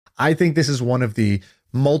I think this is one of the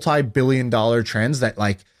multi-billion-dollar trends that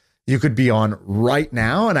like you could be on right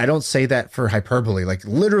now. And I don't say that for hyperbole. Like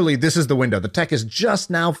literally, this is the window. The tech is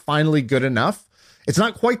just now finally good enough. It's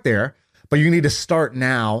not quite there, but you need to start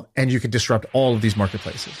now and you could disrupt all of these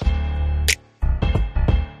marketplaces.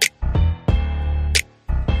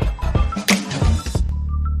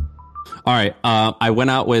 All right. I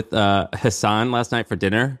went out with Hassan last night for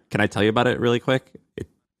dinner. Can I tell you about it really quick?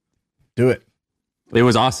 Do it. It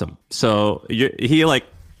was awesome. So he like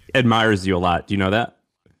admires you a lot. Do you know that?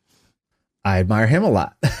 I admire him a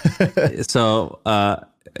lot. So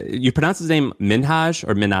you pronounce his name Minhaj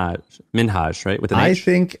or Minhaj? Minhaj, right? With an H?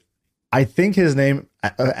 I think his name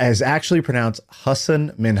is actually pronounced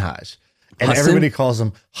Hassan Minhaj. And everybody calls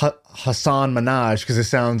him Hassan Minaj because it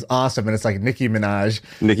sounds awesome. And it's like Nicki Minaj.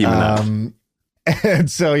 Nicki Minaj. And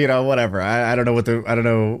so, you know, whatever. I don't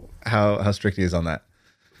know how strict he is on that.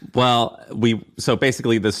 Well, so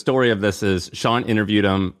basically the story of this is Sean interviewed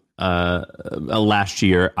him last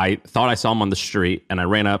year. I thought I saw him on the street and I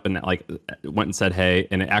ran up and like went and said, hey,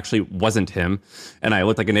 and it actually wasn't him. And I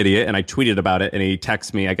looked like an idiot and I tweeted about it and he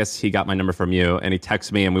texted me. I guess he got my number from you and he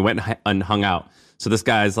texted me and we went and hung out. So this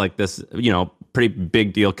guy's like this, you know, pretty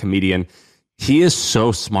big deal comedian. He is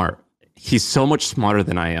so smart. He's so much smarter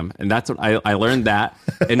than I am. And that's what I learned that.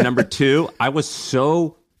 And number two, I was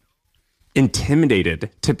so intimidated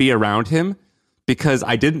to be around him because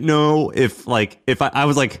I didn't know if I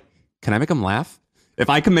was like, can I make him laugh? If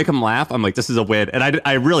I can make him laugh, I'm like, this is a win. And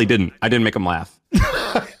I really didn't. I didn't make him laugh.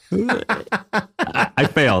 I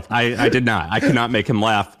failed. I did not. I could not make him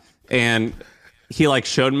laugh. And he like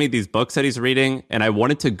showed me these books that he's reading and I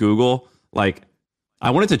wanted to Google, like, I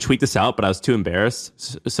wanted to tweet this out, but I was too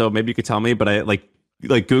embarrassed. So maybe you could tell me, but I like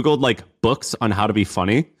Googled like books on how to be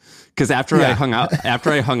funny. Cause after I hung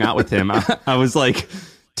out with him, I was like,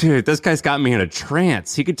 dude, this guy's got me in a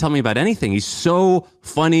trance. He could tell me about anything. He's so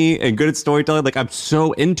funny and good at storytelling. Like I'm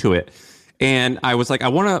so into it. And I was like, I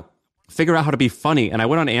want to figure out how to be funny. And I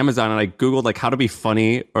went on Amazon and I Googled like how to be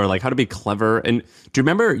funny or like how to be clever. And do you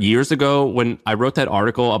remember years ago when I wrote that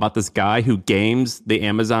article about this guy who games the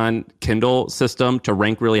Amazon Kindle system to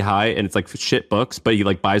rank really high and it's like shit books, but he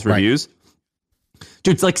like buys reviews? Right.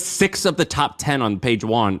 Dude, it's like 6 of the top 10 on page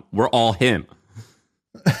 1 were all him.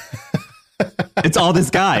 It's all this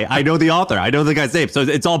guy. I know the author. I know the guy's name. So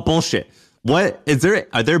it's all bullshit. Are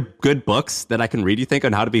there good books that I can read, you think,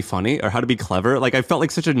 on how to be funny or how to be clever? Like, I felt like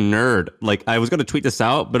such a nerd. Like, I was going to tweet this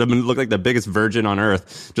out, but I'm going to look like the biggest virgin on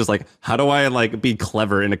earth. Just like, how do I, like, be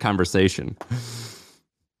clever in a conversation?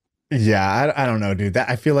 Yeah, I don't know, dude.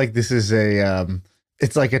 I feel like this is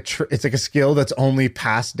it's like a skill that's only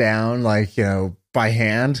passed down, like, you know, by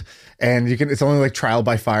hand. And it's only like trial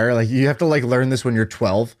by fire. Like, you have to, like, learn this when you're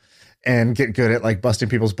 12 and get good at, like, busting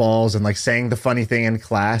people's balls and, like, saying the funny thing in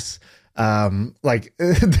class. Like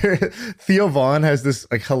Thiel Vaughn has this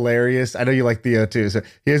like hilarious, I know you like Theo too, so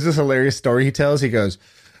he has this hilarious story he tells. He goes,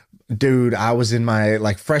 dude, I was in my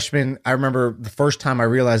like freshman, I remember the first time I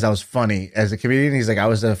realized I was funny as a comedian. He's like, it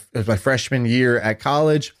was my freshman year at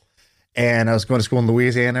college and I was going to school in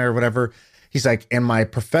Louisiana or whatever. He's like, and my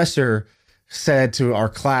professor said to our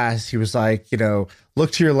class, he was like, you know,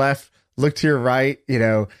 look to your left, look to your right, you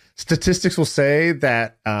know, statistics will say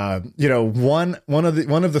that, you know, one of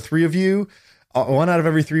the 3 of you, 1 out of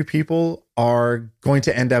every 3 people are going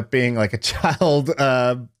to end up being like a child,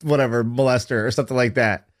 whatever, molester or something like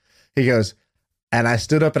that. He goes, and I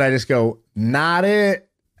stood up and I just go, not it.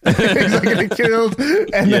 He's like getting killed.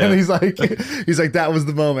 And then he's like, that was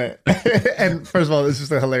the moment. And first of all, it's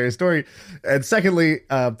just a hilarious story. And secondly,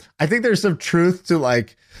 I think there's some truth to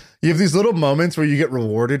like, you have these little moments where you get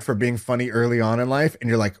rewarded for being funny early on in life, and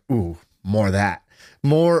you're like, ooh, more of that.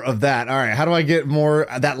 All right, how do I get more?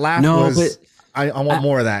 That laugh I want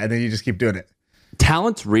more of that, and then you just keep doing it.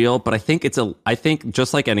 Talent's real, but I think I think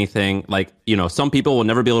just like anything, like, you know, some people will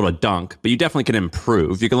never be able to dunk, but you definitely can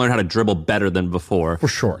improve. You can learn how to dribble better than before. For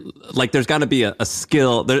sure. Like, there's got to be a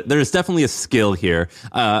skill. There's definitely a skill here.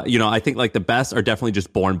 You know, I think like the best are definitely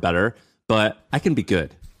just born better, but I can be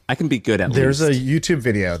good. I can be good at There's least. a YouTube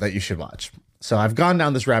video that you should watch. So I've gone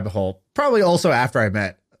down this rabbit hole, probably also after I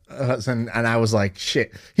met Hudson, and I was like,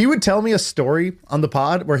 shit. He would tell me a story on the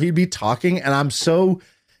pod where he'd be talking, and I'm so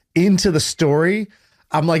into the story.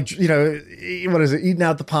 I'm like, you know, what is it? Eating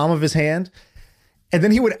out the palm of his hand. And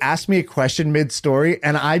then he would ask me a question mid-story,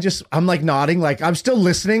 and I'm like nodding, like I'm still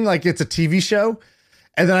listening, like it's a TV show.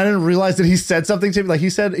 And then I didn't realize that he said something to me. Like he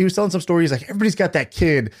was telling some stories, like everybody's got that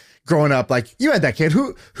kid growing up. Like you had that kid.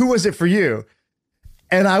 Who was it for you?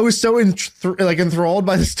 And I was so enthralled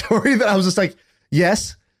by the story that I was just like,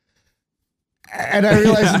 yes. And I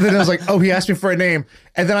realized that I was like, oh, he asked me for a name.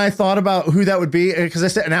 And then I thought about who that would be. Because I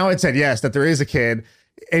said, now it said yes, that there is a kid.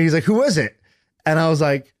 And he's like, who was it? And I was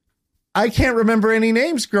like, I can't remember any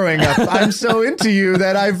names growing up. I'm so into you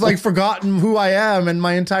that I've like forgotten who I am and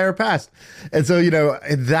my entire past. And so,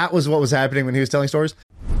 that was what was happening when he was telling stories.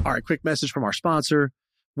 All right, quick message from our sponsor.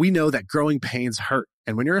 We know that growing pains hurt.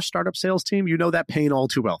 And when you're a startup sales team, you know that pain all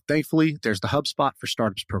too well. Thankfully, there's the HubSpot for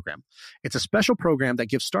Startups program. It's a special program that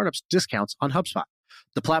gives startups discounts on HubSpot.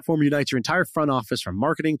 The platform unites your entire front office from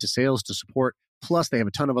marketing to sales to support. Plus, they have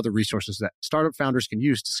a ton of other resources that startup founders can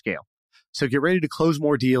use to scale. So get ready to close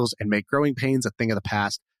more deals and make growing pains a thing of the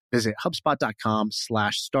past. Visit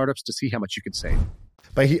HubSpot.com/startups to see how much you can save.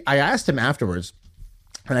 But I asked him afterwards,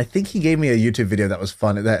 and I think he gave me a YouTube video that was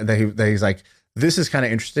fun. That he's like, this is kind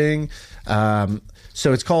of interesting.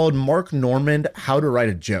 So it's called Mark Norman, How to Write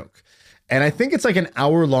a Joke. And I think it's like an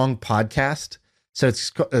hour-long podcast. So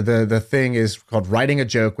it's the thing is called Writing a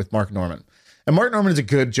Joke with Mark Norman. And Mark Norman is a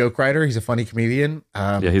good joke writer. He's a funny comedian.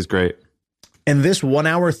 Yeah, he's great. And this 1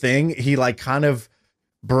 hour thing, he like kind of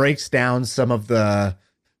breaks down some of the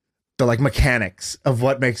like mechanics of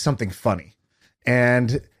what makes something funny.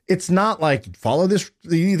 And it's not like follow these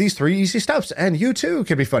 3 easy steps and you too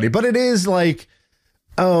can be funny, but it is like,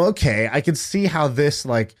 oh, okay, I can see how this,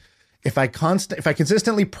 like, if I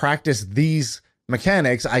consistently practice these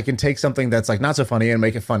mechanics, I can take something that's like not so funny and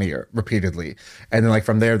make it funnier repeatedly. And then like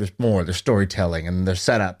from there's storytelling and there's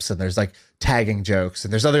setups and there's like tagging jokes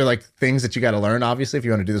and there's other like things that you got to learn, obviously, if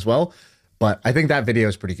you want to do this well. But I think that video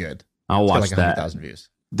is pretty good. I'll watch like 100,000 views.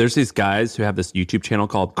 There's these guys who have this YouTube channel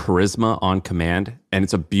called Charisma on Command, and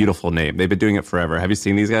it's a beautiful name. They've been doing it forever. Have you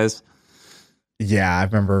seen these guys? Yeah, I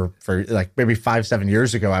remember for like maybe 5-7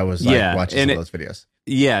 years ago, I was like watching some of those videos.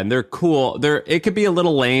 Yeah, and they're cool. It could be a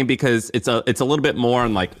little lame because it's a little bit more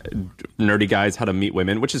on like nerdy guys how to meet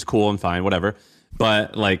women, which is cool and fine, whatever.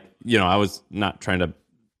 But like, I was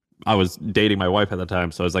dating my wife at the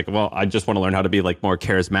time, so I was like, well, I just want to learn how to be like more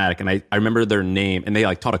charismatic. And I remember their name, and they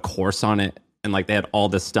like taught a course on it. And like they had all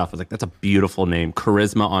this stuff. I was like, that's a beautiful name.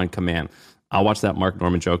 Charisma on Command. I'll watch that Mark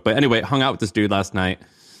Norman joke. But anyway, hung out with this dude last night.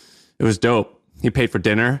 It was dope. He paid for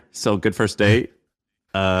dinner. So good first date.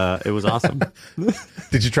 It was awesome.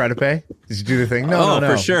 Did you try to pay? Did you do the thing? No,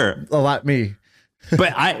 for sure. A lot me.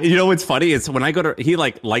 But what's funny is when I go to, he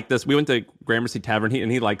like this, we went to Gramercy Tavern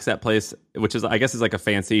and he likes that place, which is, I guess is like a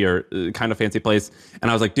fancy or kind of fancy place.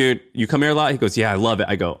 And I was like, dude, you come here a lot? He goes, yeah, I love it.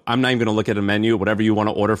 I go, I'm not even going to look at a menu. Whatever you want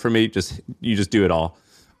to order for me, you just do it all.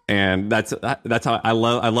 And that's how I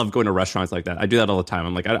love going to restaurants like that. I do that all the time.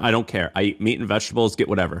 I'm like, I don't care. I eat meat and vegetables, get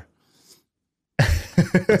whatever.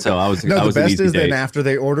 So the best is then after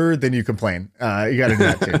they order, then you complain. You got to do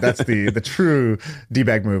that too. That's the true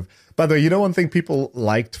D-bag move. By the way, one thing people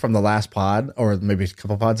liked from the last pod, or maybe a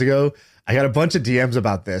couple pods ago, I got a bunch of DMs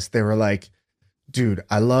about this. They were like, dude,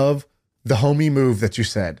 I love the homie move that you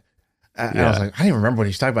said. And I was like, I didn't even remember what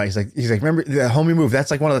he's talking about. He's like, remember the homie move? That's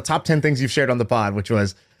like one of the top 10 things you've shared on the pod, which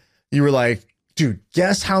was, you were like, dude,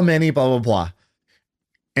 guess how many blah, blah, blah.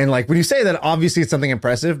 And like, when you say that, obviously it's something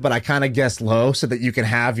impressive, but I kind of guess low so that you can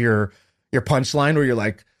have your punchline where you're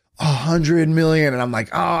like, 100 million. And I'm like,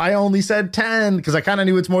 oh, I only said 10 because I kind of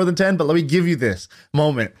knew it's more than 10, but let me give you this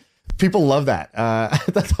moment. People love that. I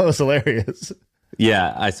thought that was hilarious.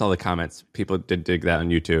 Yeah, I saw the comments. People did dig that on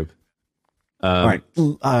YouTube. All right.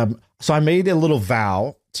 So I made a little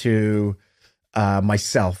vow to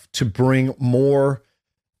myself to bring more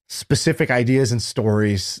specific ideas and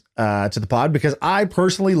stories to the pod, because I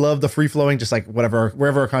personally love the free flowing, just like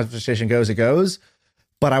wherever a conversation goes, it goes.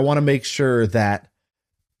 But I want to make sure that,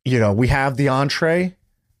 we have the entree,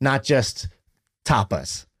 not just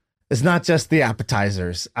tapas. It's not just the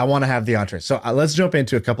appetizers. I want to have the entree. So let's jump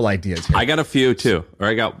into a couple ideas here. I got a few too, or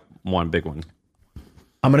I got one big one.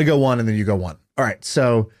 I'm going to go one and then you go one. All right.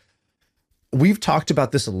 So we've talked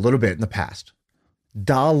about this a little bit in the past.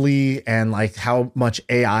 DALL-E and like how much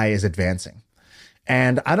AI is advancing.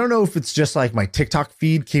 And I don't know if it's just like my TikTok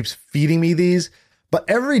feed keeps feeding me these, but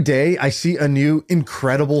every day I see a new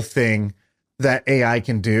incredible thing that AI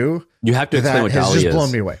can do. You have to explain what DALL-E is. Has just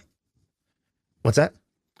blown me away. What's that?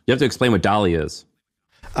 You have to explain what DALL-E is.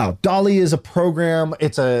 Oh, DALL-E is a program.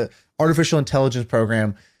 It's a artificial intelligence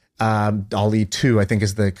program. DALL-E 2, I think,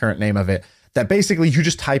 is the current name of it. That basically you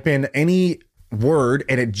just type in any word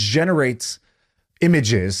and it generates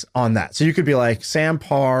images on that. So you could be like Sam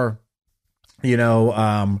Parr,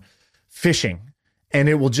 fishing, and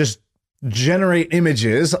it will just generate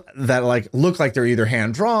images that like look like they're either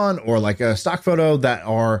hand drawn or like a stock photo that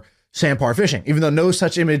are sandbar fishing. Even though no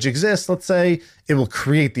such image exists, let's say, it will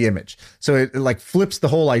create the image. So it like flips the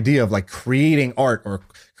whole idea of like creating art or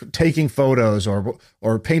taking photos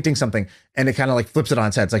or painting something, and it kind of like flips it on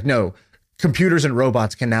its head. It's like, no, computers and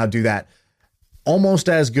robots can now do that almost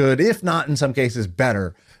as good, if not in some cases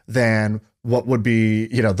better than what would be,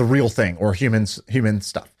 the real thing or human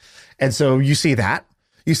stuff. And so you see that.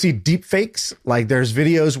 You see deep fakes. Like there's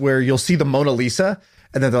videos where you'll see the Mona Lisa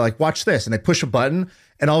and then they're like, watch this. And they push a button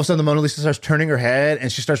and all of a sudden the Mona Lisa starts turning her head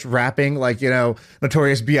and she starts rapping like,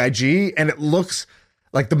 Notorious B.I.G. And it looks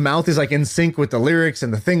like the mouth is like in sync with the lyrics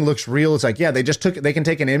and the thing looks real. It's like, yeah, they can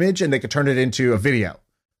take an image and they could turn it into a video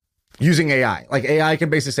using AI. Like AI can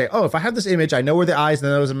basically say, oh, if I have this image, I know where the eyes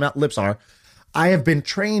and the nose and lips are. I have been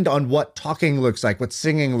trained on what talking looks like, what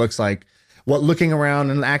singing looks like, what looking around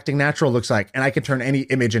and acting natural looks like. And I can turn any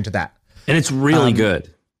image into that. And it's really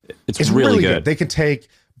good. It's really good. They can take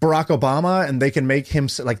Barack Obama and they can make him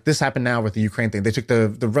like this happened now with the Ukraine thing. They took the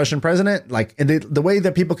Russian president, like, and the way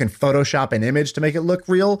that people can Photoshop an image to make it look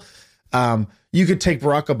real. You could take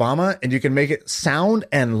Barack Obama and you can make it sound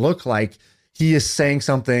and look like he is saying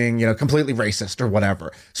something, completely racist or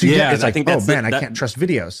whatever. So it's like, I think I can't trust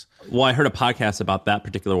videos. Well, I heard a podcast about that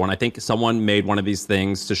particular one. I think someone made one of these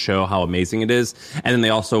things to show how amazing it is. And then they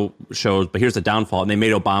also showed, but here's the downfall. And they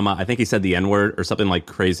made Obama, I think he said the N-word or something like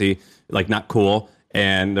crazy, like not cool.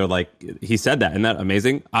 And they're like, he said that. Isn't that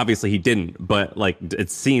amazing? Obviously he didn't, but like,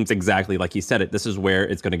 it seems exactly like he said it. This is where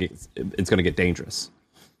it's going to get dangerous.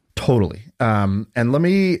 Totally. And let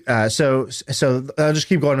me, so I'll just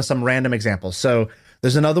keep going to some random examples. So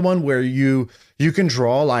there's another one where you can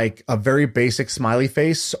draw like a very basic smiley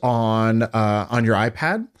face on your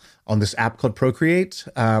iPad on this app called Procreate.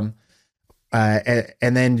 And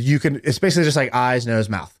then it's basically just like eyes, nose,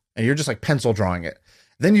 mouth, and you're just like pencil drawing it.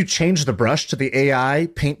 Then you change the brush to the AI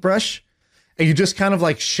paintbrush and you just kind of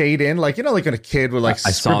like shade in, like, like when a kid would like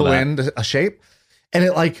scribble in a shape, and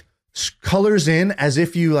it like colors in as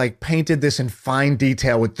if you like painted this in fine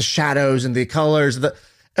detail with the shadows and the colors,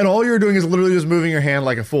 and all you're doing is literally just moving your hand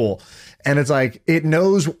like a fool. And it's like, it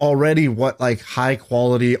knows already what like high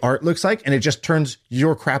quality art looks like. And it just turns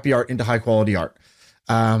your crappy art into high quality art.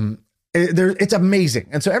 It's amazing.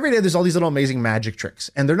 And so every day there's all these little amazing magic tricks,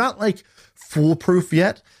 and they're not like foolproof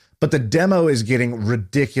yet, but the demo is getting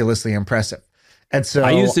ridiculously impressive. And so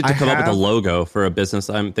I used it to come up with a logo for a business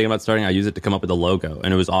I'm thinking about starting. I use it to come up with a logo,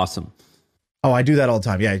 and it was awesome. Oh, I do that all the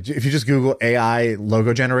time. Yeah. If you just Google AI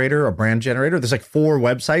logo generator or brand generator, there's like 4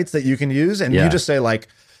 websites that you can use. And you just say like,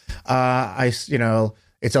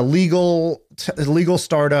 it's a legal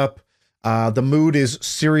startup. The mood is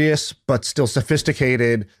serious, but still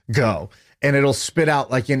sophisticated. Go. And it'll spit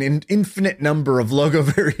out like an infinite number of logo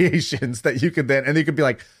variations that you could and you could be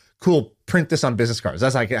like, cool, print this on business cards.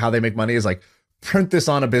 That's like how they make money, is like, print this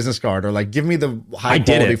on a business card, or like give me the high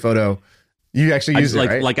quality photo. You actually used it,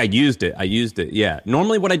 right? Like I used it. Yeah.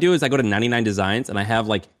 Normally what I do is I go to 99 Designs and I have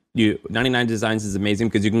like 99 Designs is amazing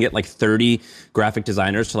because you can get like 30 graphic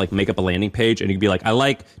designers to like make up a landing page, and you can be like, I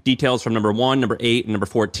like details from number 1, number 8, and number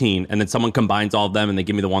 14. And then someone combines all of them and they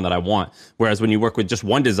give me the one that I want. Whereas when you work with just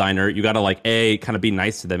one designer, you got to like kind of be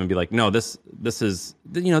nice to them and be like, no, this is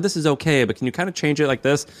okay, but can you kind of change it like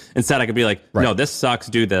this? Instead, I could be like, no, this sucks,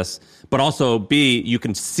 do this. But also B, you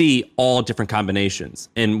can see all different combinations.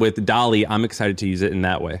 And with DALL-E, I'm excited to use it in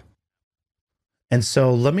that way. And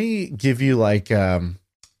so let me give you like a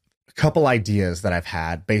couple ideas that I've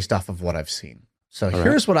had based off of what I've seen. So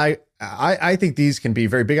here's what I think these can be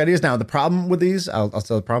very big ideas. Now, the problem with these, I'll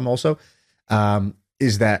tell the problem also,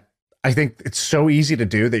 is that I think it's so easy to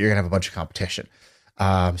do that you're gonna have a bunch of competition.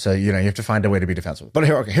 So, you have to find a way to be defensible. But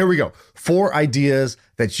here we go. 4 ideas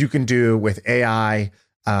that you can do with AI,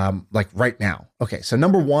 like right now. Okay. So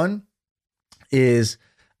number 1 is,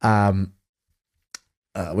 which one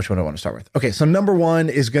do I want to start with? Okay. So number 1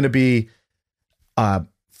 is going to be,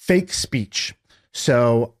 fake speech.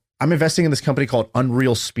 So I'm investing in this company called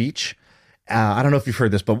Unreal Speech. I don't know if you've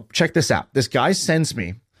heard this, but check this out. This guy sends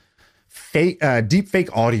me deep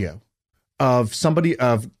fake audio of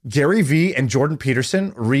Gary Vee and Jordan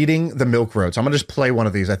Peterson reading The Milk Road. So I'm going to just play one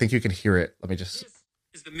of these. I think you can hear it. Let me just. This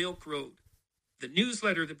is The Milk Road, the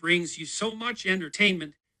newsletter that brings you so much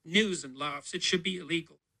entertainment, news, and laughs, it should be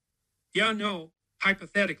illegal. Yeah, no,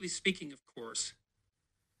 hypothetically speaking, of course.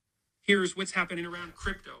 Here's what's happening around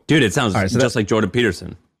crypto. Dude, it sounds just like Jordan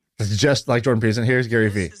Peterson. It's just like Jordan Peterson. Here's Gary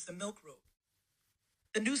Vee. This is The Milk Road,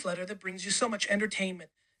 the newsletter that brings you so much entertainment,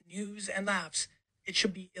 news, and laughs, it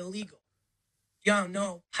should be illegal. Yeah,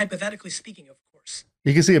 no, hypothetically speaking, of course.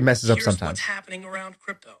 You can see it messes up Here's sometimes. What's happening around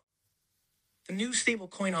crypto. The new stable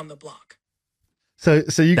coin on the block. So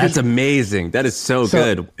you That's can, amazing. That is so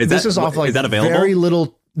good. Is off like is that available?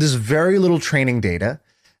 very little training data,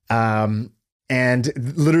 and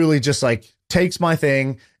literally just like takes my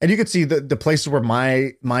thing, and you can see the places where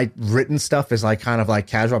my written stuff is like kind of like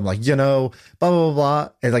casual. I'm like, blah blah blah blah,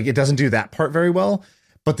 and like it doesn't do that part very well,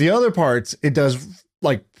 but the other parts it does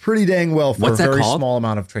like pretty dang well for a very small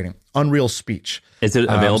amount of training. Unreal Speech. Is it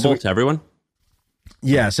available to everyone?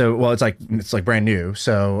 Yeah. So well, it's like brand new.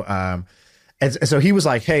 So and so he was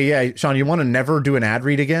like, hey, yeah, Sean, you want to never do an ad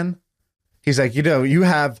read again? He's like, you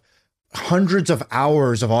have hundreds of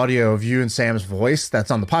hours of audio of you and Sam's voice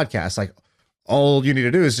that's on the podcast. Like, all you need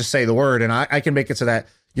to do is just say the word, and I can make it so that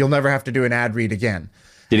you'll never have to do an ad read again.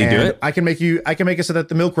 Did he do it? I can make it so that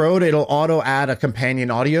the Milk Road, it'll auto add a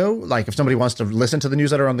companion audio. Like if somebody wants to listen to the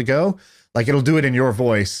newsletter on the go, like it'll do it in your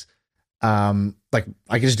voice. Like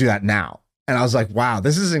I can just do that now. And I was like, wow,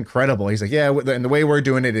 this is incredible. He's like, yeah, and the way we're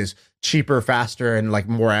doing it is cheaper, faster, and like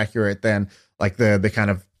more accurate than like the kind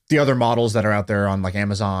of the other models that are out there on like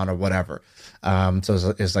Amazon or whatever.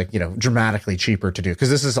 So it's like, dramatically cheaper to do, because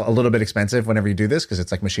this is a little bit expensive whenever you do this, because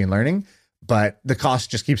it's like machine learning, but the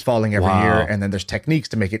cost just keeps falling every year. And then there's techniques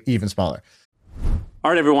to make it even smaller. All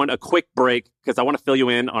right, everyone, a quick break because I want to fill you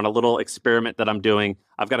in on a little experiment that I'm doing.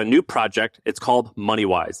 I've got a new project. It's called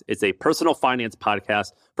MoneyWise. It's a personal finance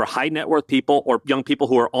podcast for high net worth people or young people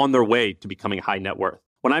who are on their way to becoming high net worth.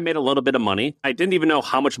 When I made a little bit of money, I didn't even know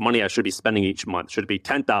how much money I should be spending each month. Should it be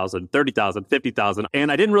 $10,000, $30,000, $50,000?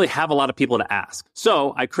 And I didn't really have a lot of people to ask.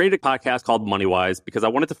 So I created a podcast called MoneyWise because I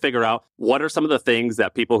wanted to figure out what are some of the things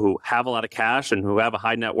that people who have a lot of cash and who have a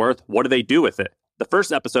high net worth, what do they do with it? The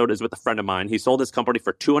first episode is with a friend of mine. He sold his company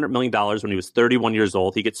for $200 million when he was 31 years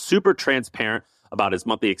old. He gets super transparent about his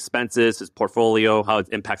monthly expenses, his portfolio, how it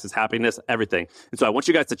impacts his happiness, everything. And so I want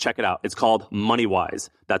you guys to check it out. It's called MoneyWise.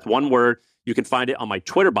 That's one word. You can find it on my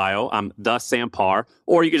Twitter bio. I'm the Sam Parr,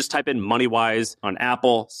 or you can just type in MoneyWise on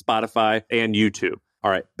Apple, Spotify, and YouTube.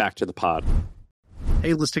 All right, back to the pod.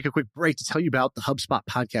 Hey, let's take a quick break to tell you about the HubSpot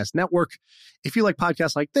Podcast Network. If you like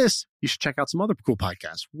podcasts like this, you should check out some other cool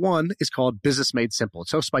podcasts. One is called Business Made Simple.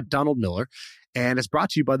 It's hosted by Donald Miller, and it's brought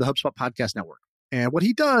to you by the HubSpot Podcast Network. And what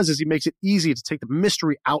he does is he makes it easy to take the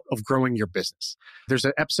mystery out of growing your business. There's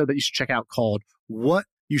an episode that you should check out called What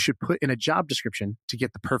You Should Put in a Job Description to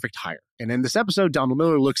Get the Perfect Hire. And in this episode, Donald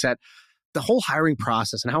Miller looks at the whole hiring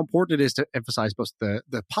process and how important it is to emphasize both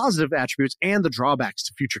the positive attributes and the drawbacks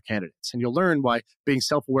to future candidates. And you'll learn why being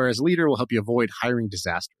self-aware as a leader will help you avoid hiring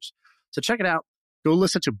disasters. So check it out. Go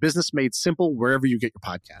listen to Business Made Simple wherever you get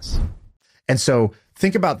your podcasts. And so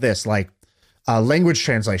think about this, like language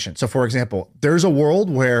translation. So for example, there's a world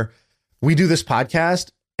where we do this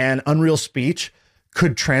podcast and Unreal Speech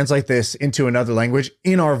could translate this into another language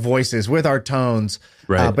in our voices with our tones,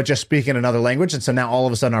 right. But just speak in another language. And so now all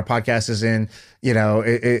of a sudden our podcast is in,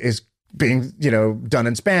 is being, done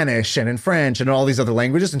in Spanish and in French and all these other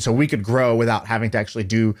languages. And so we could grow without having to actually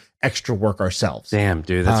do extra work ourselves. Damn,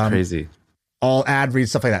 dude, that's crazy. All ad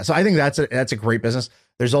reads, stuff like that. So I think that's a great business.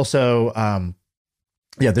 There's also,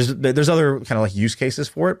 there's other kind of like use cases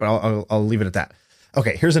for it, but I'll leave it at that.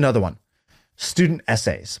 Okay, here's another one. Student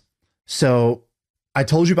essays. So I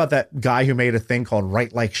told you about that guy who made a thing called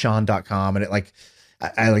writelikeshawn.com, and it like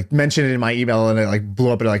I like mentioned it in my email, and it like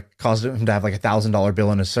blew up, and it like caused him to have like $1,000 bill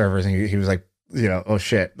on his servers, and he was like, oh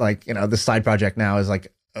shit, like this side project now is like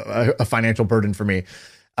a financial burden for me.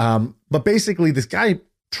 But basically, this guy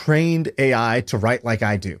trained AI to write like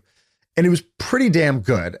I do, and it was pretty damn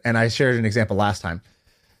good. And I shared an example last time.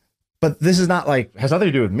 But this is not like, has nothing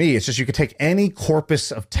to do with me. It's just you could take any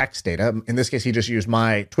corpus of text data. In this case, he just used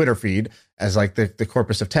my Twitter feed as like the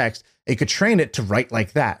corpus of text. And you could train it to write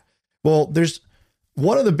like that. Well, there's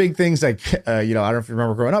one of the big things like, I don't know if you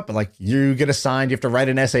remember growing up, but like you get assigned, you have to write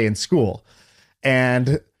an essay in school.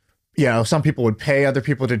 And, some people would pay other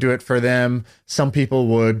people to do it for them. Some people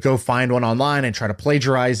would go find one online and try to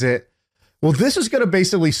plagiarize it. Well, this is going to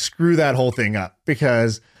basically screw that whole thing up,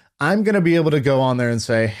 because I'm going to be able to go on there and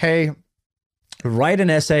say, hey, write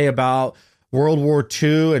an essay about World War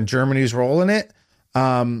II and Germany's role in it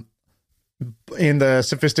in the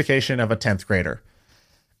sophistication of a 10th grader.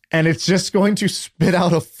 And it's just going to spit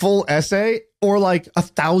out a full essay or like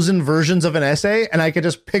 1,000 versions of an essay. And I could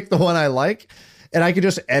just pick the one I like, and I could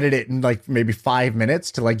just edit it in like maybe 5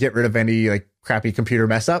 minutes to like get rid of any like crappy computer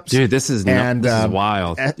mess ups. Dude, this is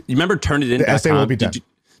wild. You remember Turnitin.com? The essay will be done.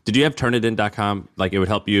 Did you have Turnitin.com? Like it would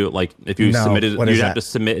help you, like if you submitted, you'd have to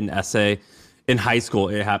submit an essay. In high school,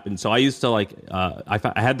 it happened. So I used to like, I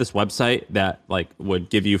had this website that like would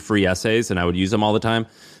give you free essays, and I would use them all the time.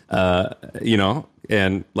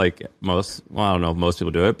 and like well, I don't know if most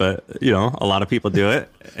people do it, but you know, a lot of people do it.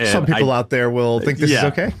 And some people out there will think this is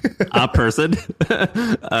okay. A person,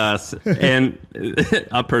 and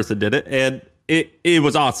a person did it, and it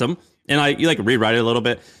was awesome. And you like rewrite it a little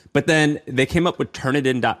bit. But then they came up with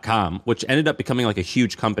turnitin.com, which ended up becoming like a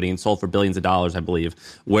huge company and sold for billions of dollars, I believe,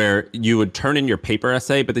 where you would turn in your paper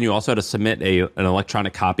essay, but then you also had to submit an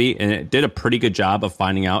electronic copy. And it did a pretty good job of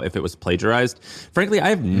finding out if it was plagiarized. Frankly, I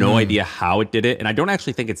have no idea how it did it. And I don't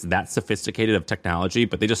actually think it's that sophisticated of technology,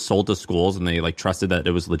 but they just sold to schools and they like trusted that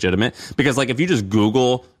it was legitimate. Because like if you just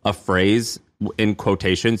Google a phrase in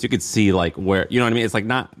quotations, you could see like where, you know what I mean? It's like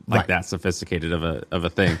not like that sophisticated of a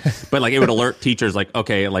thing, but like it would alert teachers like,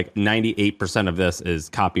 okay, like 98% of this is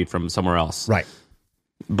copied from somewhere else. Right.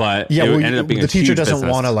 But yeah, it ended up being the teacher doesn't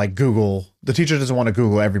business. want to like Google. The teacher doesn't want to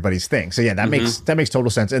Google everybody's thing. So yeah, that makes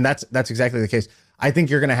total sense. And that's exactly the case. I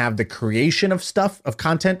think you're going to have the creation of stuff, of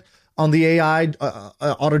content on the AI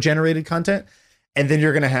auto-generated content. And then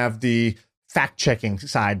you're going to have the fact-checking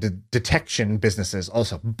side, the detection businesses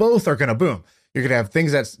also. Both are going to boom. You're going to have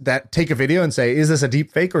things that take a video and say, is this a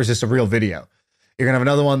deep fake or is this a real video? You're going to have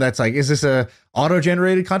another one that's like, is this a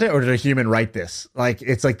auto-generated content or did a human write this? Like,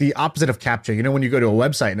 it's like the opposite of CAPTCHA. You know, when you go to a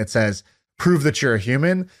website and it says, prove that you're a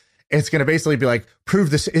human, it's going to basically be like, prove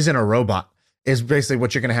this isn't a robot, is basically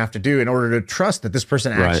what you're going to have to do in order to trust that this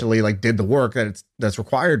person actually like did the work that's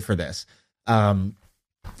required for this.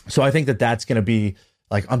 So I think that's going to be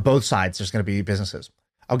like on both sides, there's going to be businesses.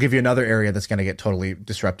 I'll give you another area that's going to get totally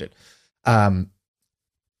disrupted.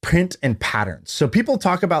 Print and patterns. So people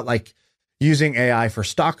talk about like using AI for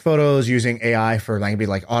stock photos, using AI for maybe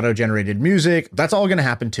like auto-generated music. That's all going to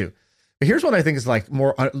happen too. But here's what I think is like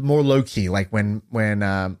more low key. Like when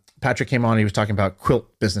Patrick came on, he was talking about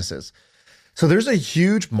quilt businesses. So there's a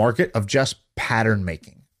huge market of just pattern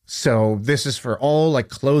making. So this is for all like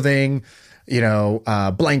clothing,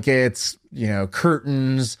 blankets,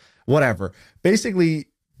 curtains, whatever. Basically,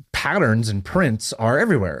 patterns and prints are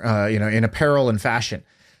everywhere, in apparel and fashion.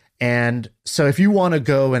 And so if you want to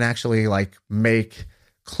go and actually like make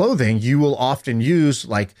clothing, you will often use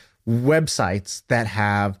like websites that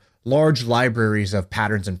have large libraries of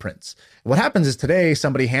patterns and prints. What happens is today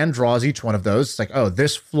somebody hand draws each one of those. It's like, oh,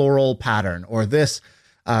 this floral pattern or this,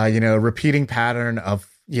 repeating pattern of,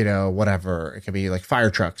 whatever. It could be like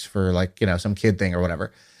fire trucks for like, some kid thing or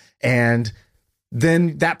whatever. And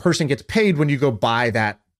then that person gets paid when you go buy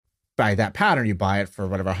that pattern. You buy it for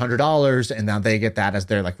whatever, $100, and now they get that as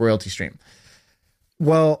their like royalty stream.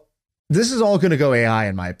 Well, this is all going to go AI,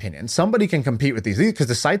 in my opinion. Somebody can compete with these because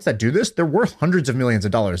the sites that do this, they're worth hundreds of millions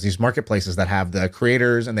of dollars. These marketplaces that have the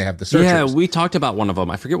creators and they have the searchers. Yeah, we talked about one of them.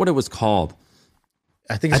 I forget what it was called.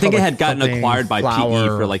 I think it had gotten acquired by PE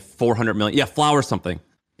for like 400 million. Yeah, Flower something.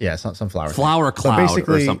 Yeah, some flower. Flower Cloud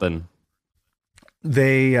or something.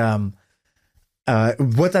 They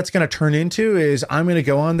what that's going to turn into is I'm going to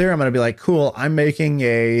go on there. I'm going to be like, cool, I'm making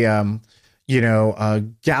a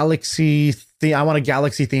galaxy theme. I want a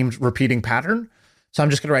galaxy themed repeating pattern. So I'm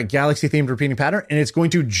just going to write galaxy themed repeating pattern, and it's going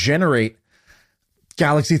to generate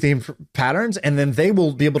galaxy themed patterns. And then they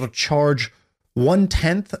will be able to charge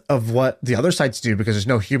 1/10 of what the other sites do because there's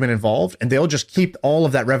no human involved. And they'll just keep all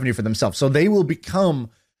of that revenue for themselves. So they will become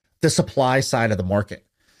the supply side of the market.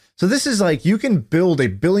 So this is like, you can build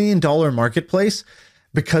 $1 billion marketplace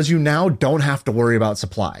because you now don't have to worry about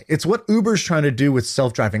supply. It's what Uber's trying to do with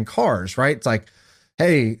self-driving cars, right? It's like,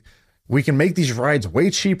 hey, we can make these rides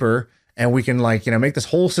way cheaper and we can make this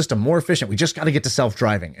whole system more efficient. We just got to get to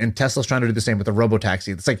self-driving. And Tesla's trying to do the same with the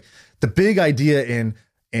robotaxi. It's like the big idea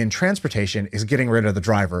in transportation is getting rid of the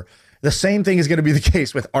driver. The same thing is going to be the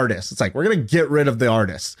case with artists. It's like, we're going to get rid of the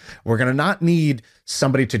artists. We're going to not need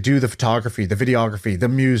somebody to do the photography, the videography, the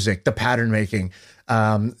music, the pattern making,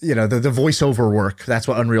 the voiceover work. That's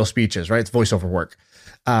what Unreal Speech is, right? It's voiceover work.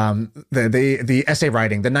 The essay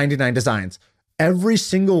writing, the 99 designs, every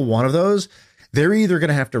single one of those, they're either going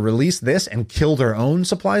to have to release this and kill their own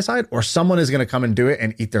supply side, or someone is going to come and do it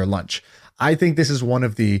and eat their lunch. I think this is one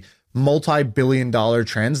of the multi-billion-dollar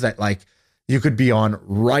trends that like you could be on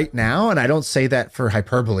right now. And I don't say that for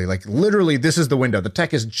hyperbole. Like literally, this is the window. The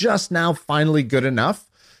tech is just now finally good enough.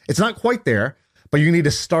 It's not quite there, but you need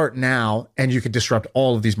to start now and you could disrupt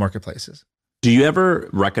all of these marketplaces. Do you ever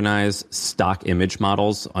recognize stock image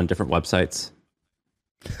models on different websites?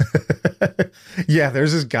 Yeah,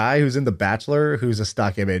 there's this guy who's in The Bachelor who's a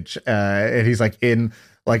stock image. And he's like in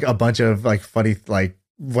like a bunch of like funny, like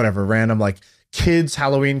whatever, random like kids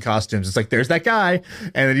Halloween costumes. It's like, there's that guy.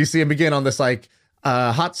 And then you see him again on this like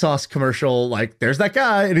hot sauce commercial. Like, there's that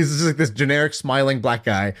guy, and he's just like this generic smiling black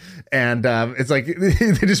guy, and it's like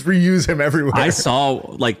they just reuse him everywhere. I saw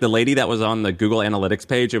like the lady that was on the Google Analytics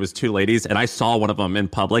page. It was two ladies, and I saw one of them in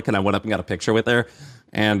public, and I went up and got a picture with her.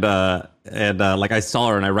 And like I saw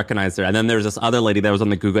her and I recognized her. And then there's this other lady that was on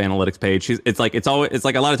the Google Analytics page. It's like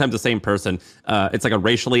a lot of times the same person. It's like a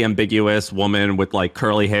racially ambiguous woman with like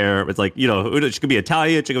curly hair. It's like, she could be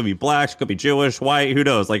Italian, she could be black, she could be Jewish, white, who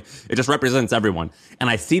knows? Like, it just represents everyone. And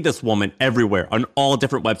I see this woman everywhere on all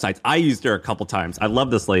different websites. I used her a couple times. I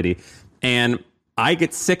love this lady. And I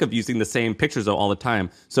get sick of using the same pictures though all the time.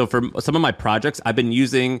 So for some of my projects, I've been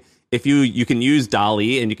using, if you can use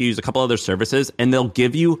Dall-E and you can use a couple other services, and they'll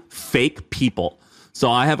give you fake people. So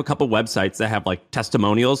I have a couple websites that have like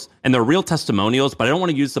testimonials, and they're real testimonials, but I don't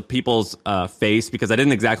want to use the people's face because I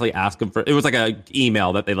didn't exactly ask them for. It was like an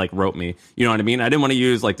email that they like wrote me. You know what I mean? I didn't want to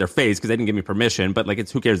use like their face because they didn't give me permission. But like,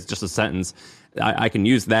 it's who cares? It's just a sentence. I can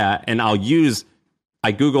use that, and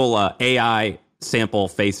I Google AI sample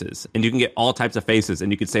faces, and you can get all types of faces,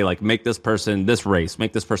 and you could say like, make this person this race,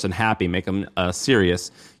 make this person happy, make them serious.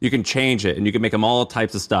 You can change it, and you can make them all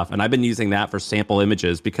types of stuff. And I've been using that for sample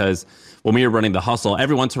images because when we were running the hustle,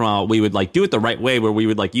 every once in a while we would like do it the right way, where we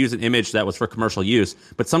would like use an image that was for commercial use,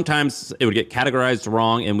 but sometimes it would get categorized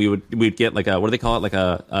wrong, and we'd get like a, what do they call it, like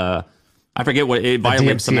I forget what it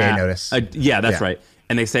violates some notice. Yeah, that's right.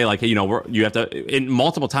 And they say like, you have to, in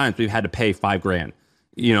multiple times we've had to pay $5,000.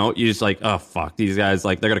 You just like, oh fuck, these guys,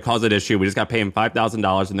 like, they're gonna cause an issue. We just got to pay them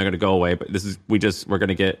 $5,000 and they're gonna go away. But we're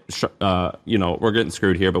gonna get, we're getting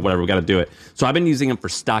screwed here. But whatever, we got to do it. So I've been using them for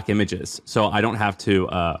stock images, so I don't have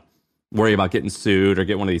to worry about getting sued or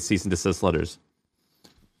get one of these cease and desist letters.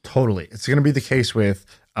 Totally, it's gonna be the case with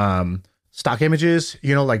stock images.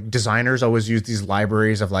 Like designers always use these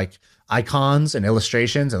libraries of like icons and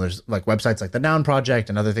illustrations, and there's like websites like the Noun Project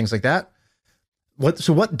and other things like that.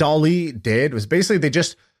 What Dall-E did was basically they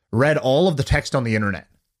just read all of the text on the internet,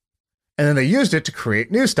 and then they used it to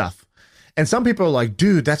create new stuff. And some people are like,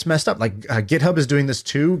 dude, that's messed up. Like GitHub is doing this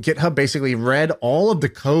too. GitHub basically read all of the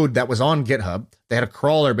code that was on GitHub. They had a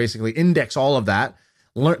crawler basically index all of that.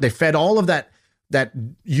 They fed all of that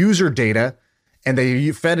user data, and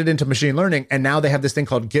they fed it into machine learning. And now they have this thing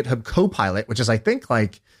called GitHub Copilot, which is, I think,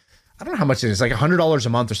 like, I don't know how much it is, like $100 a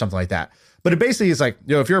month or something like that. But it basically is like,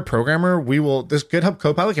 if you're a programmer, this GitHub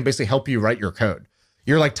Copilot can basically help you write your code.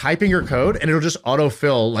 You're like typing your code, and it'll just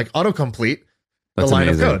autofill, like autocomplete the line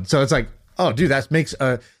of code. So it's like, oh, dude, that makes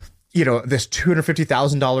this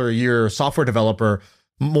 $250,000 a year software developer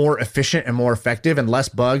more efficient and more effective, and less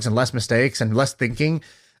bugs and less mistakes and less thinking.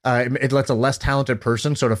 It lets a less talented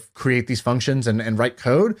person sort of create these functions and write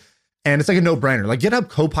code. And it's like a no-brainer. Like GitHub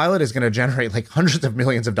Copilot is going to generate like hundreds of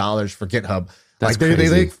millions of dollars for GitHub. That's like crazy.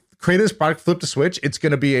 They created this product, flip the switch. It's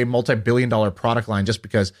going to be a multi-billion-dollar product line just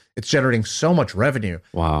because it's generating so much revenue.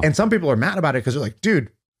 Wow. And some people are mad about it because they're like, dude,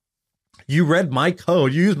 you read my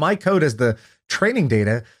code, you use my code as the training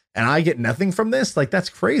data, and I get nothing from this? Like, that's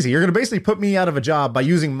crazy. You're going to basically put me out of a job by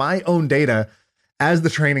using my own data as the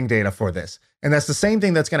training data for this. And that's the same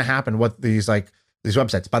thing that's going to happen with these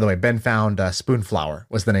websites. By the way, Ben found Spoonflower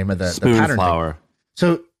was the name of the pattern thing.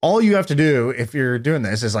 So all you have to do if you're doing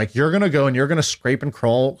this is like, you're going to go and you're going to scrape and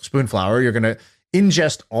crawl Spoonflower. You're going to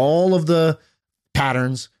ingest all of the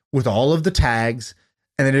patterns with all of the tags.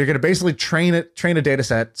 And then you're going to basically train a data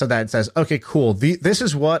set so that it says, okay, cool. This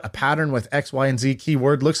is what a pattern with X, Y, and Z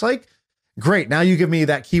keyword looks like. Great. Now you give me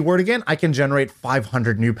that keyword again. I can generate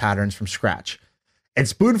 500 new patterns from scratch. And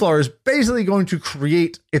Spoonflower is basically going to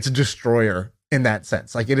create its destroyer in that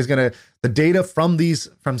sense. Like, it is going to, the data from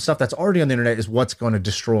stuff that's already on the internet is what's going to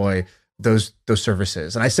destroy those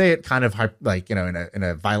services. And I say it kind of like, in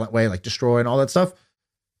a violent way, like destroy and all that stuff.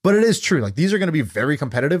 But it is true. Like, these are going to be very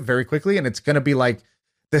competitive very quickly. And it's going to be like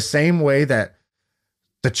the same way that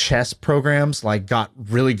the chess programs like got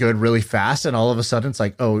really good really fast. And all of a sudden it's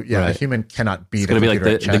like, oh yeah, right. A human cannot beat a computer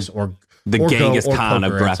at chess or Genghis Khan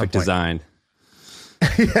of graphic design.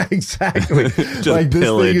 Yeah, exactly. Like, this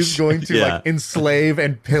thing is going to like enslave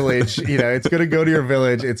and pillage. It's going to go to your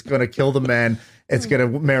village. It's going to kill the men. It's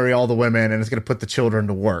going to marry all the women, and it's going to put the children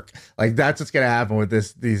to work. Like, that's what's going to happen with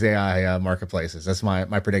these AI marketplaces. That's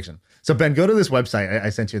my prediction. So Ben, go to this website I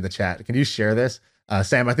sent you in the chat. Can you share this?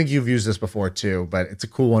 Sam, I think you've used this before too, but it's a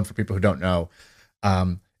cool one for people who don't know.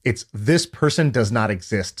 It's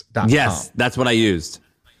thispersondoesnotexist.com. Yes, that's what I used.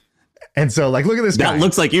 And so, like, look at this guy. That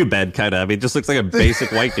looks like you, Ben, kind of. I mean, it just looks like a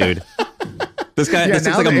basic white dude. This looks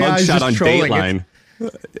like a mugshot on Dateline.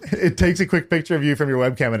 It takes a quick picture of you from your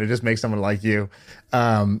webcam, and it just makes someone like you.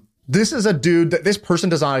 This is a dude this person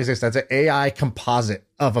does not exist. That's an AI composite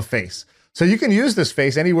of a face. So you can use this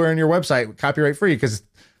face anywhere in your website, copyright free, because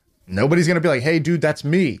nobody's going to be like, hey, dude, that's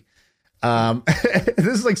me. This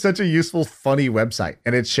is like such a useful, funny website.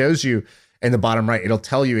 And it shows you in the bottom right, it'll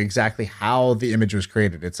tell you exactly how the image was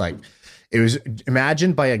created. It's like, it was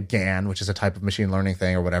imagined by a GAN, which is a type of machine learning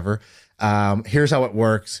thing or whatever. Here's how it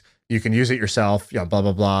works. You can use it yourself, blah,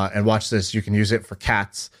 blah, blah. And watch this. You can use it for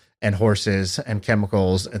cats and horses and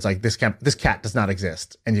chemicals. It's like this cat does not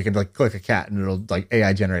exist. And you can like click a cat and it'll like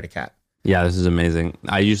AI generate a cat. Yeah, this is amazing.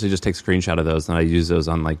 I usually just take a screenshot of those and I use those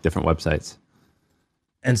on like different websites.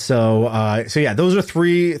 And so yeah, those are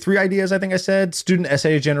three ideas. I think I said student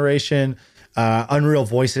essay generation, Unreal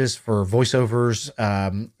Voices for voiceovers,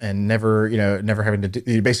 and never having to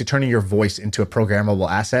you're basically turning your voice into a programmable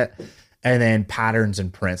asset, and then patterns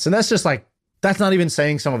and prints. And that's just like, that's not even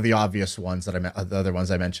saying some of the obvious ones that the other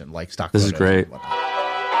ones I mentioned, like stock. This is great. $1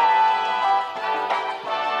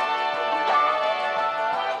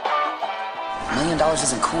 million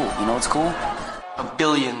isn't cool. You know what's cool? $1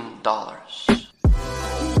 billion.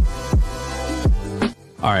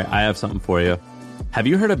 All right, I have something for you. Have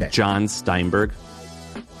you heard of John Steinberg?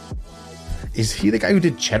 Is he the guy who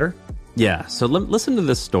did Cheddar? Yeah. So listen to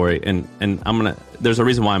this story, and there's a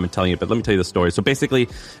reason why I'm telling you, but let me tell you the story. So basically,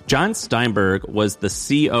 John Steinberg was the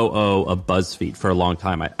COO of BuzzFeed for a long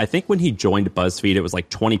time. I think when he joined BuzzFeed, it was like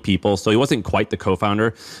 20 people, so he wasn't quite the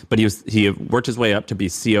co-founder, but he worked his way up to be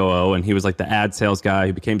COO, and he was like the ad sales guy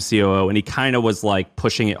who became COO, and he kind of was like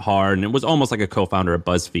pushing it hard, and it was almost like a co-founder of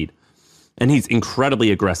BuzzFeed. And he's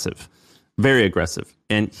incredibly aggressive, very aggressive.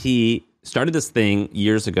 And he started this thing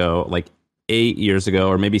years ago, like 8 years ago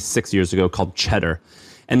or maybe 6 years ago, called Cheddar.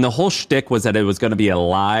 And the whole shtick was that it was going to be a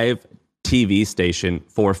live TV station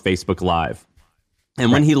for Facebook Live.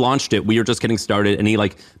 And when he launched it, we were just getting started. And he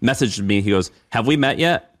like messaged me. He goes, "Have we met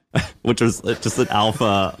yet?" Which was just an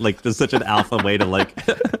alpha, like just such an alpha way to like.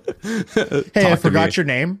 Hey, I forgot your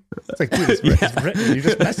name. It's like, dude, it's written. You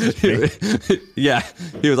just messaged me. Yeah,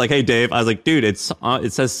 he was like, "Hey, Dave." I was like, "Dude, it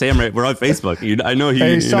says Sam right. We're on Facebook. I know he."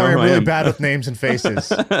 Hey, sorry, I'm really bad with names and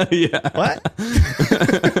faces. Yeah. What?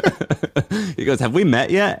 He goes, "Have we met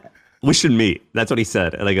yet? We should meet." That's what he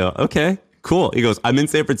said, and I go, "Okay, cool." He goes, "I'm in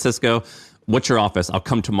San Francisco. What's your office? I'll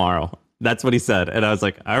come tomorrow." That's what he said, and I was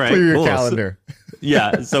like, "All right, clear your cool." calendar.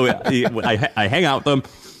 Yeah, so I hang out with him.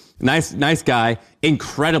 Nice guy,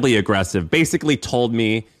 incredibly aggressive. Basically told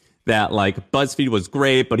me that like BuzzFeed was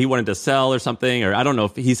great, but he wanted to sell or something, or I don't know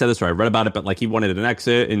if he said this or I read about it, but like he wanted an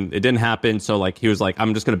exit and it didn't happen. So like he was like,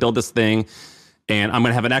 "I'm just going to build this thing and I'm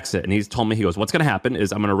going to have an exit." And he's told me, he goes, "What's going to happen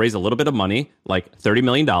is I'm going to raise a little bit of money, like $30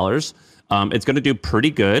 million. It's going to do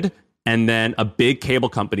pretty good. And then a big cable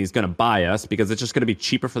company is going to buy us because it's just going to be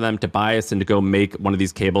cheaper for them to buy us and to go make one of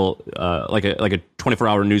these cable, like a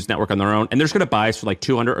 24-hour news network on their own. And they're just going to buy us for like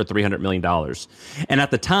 $200 or $300 million." And at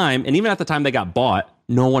the time, and even at the time they got bought,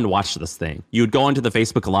 no one watched this thing. You would go into the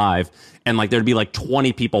Facebook Live and like there'd be like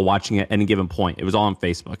 20 people watching it at any given point. It was all on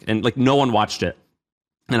Facebook and like no one watched it.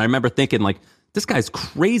 And I remember thinking like, this guy's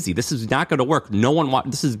crazy. This is not going to work. No one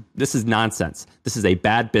this is nonsense. This is a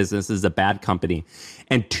bad business. This is a bad company.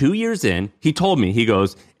 And 2 years in, he told me, he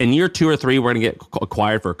goes, "In year 2 or 3, we're going to get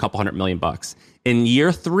acquired for a couple $100 million. In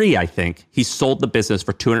year 3, I think he sold the business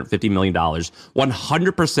for $250 million.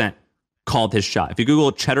 100% called his shot. If you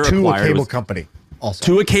Google Cheddar To acquired, a cable company, also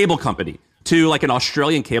to a cable company, to like an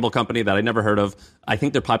Australian cable company that I never heard of. I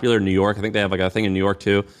think they're popular in New York. I think they have like a thing in New York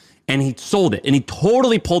too. And he sold it, and he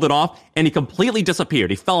totally pulled it off, and he completely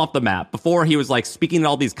disappeared. He fell off the map. Before, he was like speaking at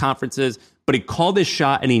all these conferences, but he called his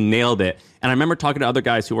shot and he nailed it. And I remember talking to other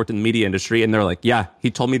guys who worked in the media industry, and they're like, "Yeah,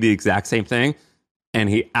 he told me the exact same thing, and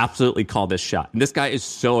he absolutely called this shot." And this guy is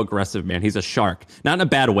so aggressive, man. He's a shark. Not in a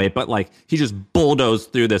bad way, but like he just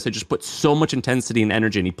bulldozed through this. It just put so much intensity and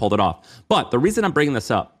energy, and he pulled it off. But the reason I'm bringing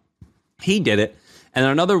this up, he did it. And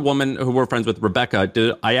another woman who we're friends with,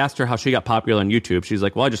 Rebecca, I asked her how she got popular on YouTube. She's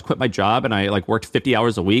like, "Well, I just quit my job and I like worked 50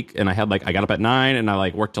 hours a week, and I got up at 9 and I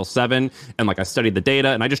like worked till 7, and like I studied the data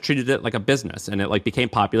and I just treated it like a business, and it like became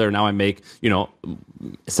popular. Now I make,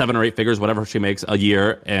 7 or 8 figures, whatever she makes a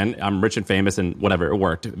year, and I'm rich and famous and whatever. It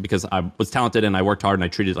worked because I was talented and I worked hard and I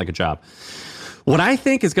treated it like a job." What I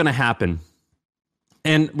think is going to happen,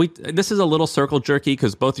 and this is a little circle jerky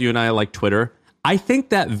because both you and I like Twitter. I think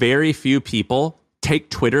that very few people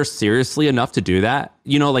take Twitter seriously enough to do that.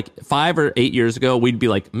 Like 5 or 8 years ago, we'd be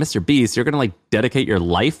like, "Mr. Beast, you're going to like dedicate your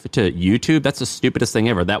life to YouTube? That's the stupidest thing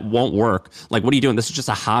ever. That won't work. Like, what are you doing? This is just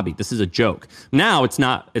a hobby. This is a joke." Now it's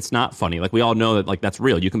not funny. Like, we all know that like that's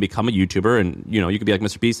real. You can become a YouTuber and, you can be like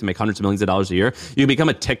Mr. Beast and make hundreds of millions of dollars a year. You can become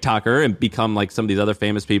a TikToker and become like some of these other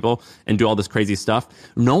famous people and do all this crazy stuff.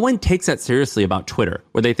 No one takes that seriously about Twitter,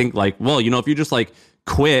 where they think like, well, if you just like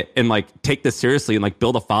quit and like take this seriously and like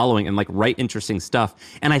build a following and like write interesting stuff.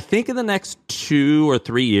 And I think in the next 2 or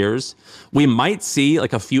 3 years, we might see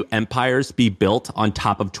like a few empires be built on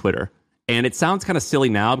top of Twitter. And it sounds kind of silly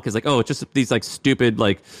now because like, oh, it's just these like stupid,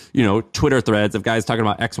 like, you know, Twitter threads of guys talking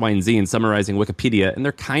about X, Y, and Z and summarizing Wikipedia. And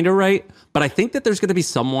they're kind of right. But I think that there's going to be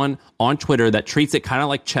someone on Twitter that treats it kind of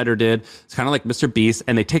like Cheddar did. It's kind of like Mr. Beast.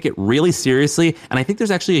 And they take it really seriously. And I think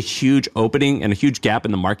there's actually a huge opening and a huge gap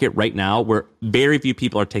in the market right now where very few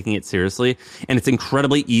people are taking it seriously. And it's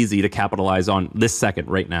incredibly easy to capitalize on this second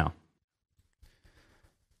right now.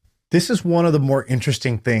 This is one of the more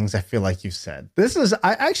interesting things I feel like you said.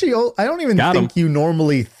 I don't even think you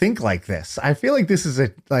normally think like this. I feel like this is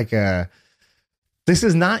this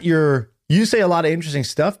is not you say a lot of interesting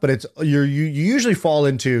stuff, but you usually fall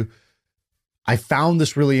into, I found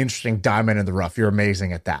this really interesting diamond in the rough. You're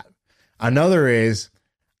amazing at that. Another is,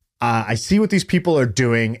 I see what these people are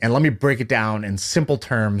doing and let me break it down in simple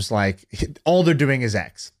terms. Like all they're doing is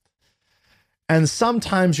X. And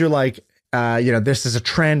sometimes you're like, this is a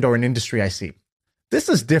trend or an industry I see. This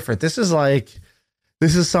is different. This is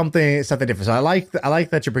something different. So I like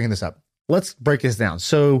that you're bringing this up. Let's break this down.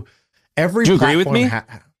 So every Do you agree with me?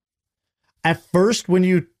 At first,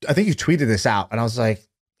 I think you tweeted this out and I was like,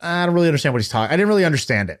 I don't really understand what he's talking. I didn't really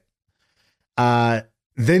understand it.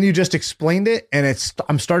 Then you just explained it and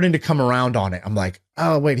I'm starting to come around on it. I'm like,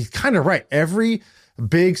 oh wait, he's kind of right. Every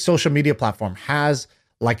big social media platform has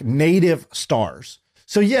like native stars.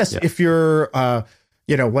 So yes, if you're,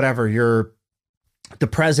 you're the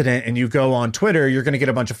president and you go on Twitter, you're going to get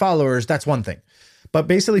a bunch of followers. That's one thing. But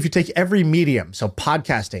basically, if you take every medium, so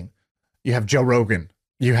podcasting, you have Joe Rogan,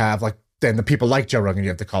 you have then the people like Joe Rogan, you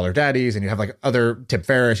have the Caller Daddies, and you have like other Tim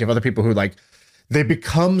Ferriss, you have other people who like, they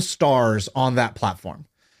become stars on that platform.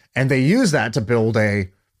 And they use that to build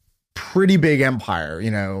a pretty big empire,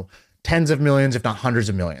 tens of millions, if not hundreds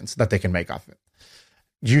of millions that they can make off it.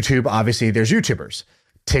 YouTube, obviously, there's YouTubers.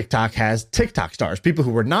 TikTok has TikTok stars, people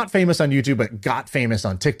who were not famous on YouTube, but got famous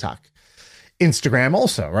on TikTok. Instagram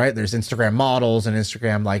also, right? There's Instagram models and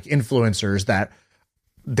Instagram like influencers that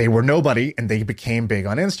they were nobody and they became big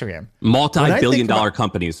on Instagram. Multi-billion-dollar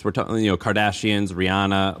companies. We're talking, Kardashians,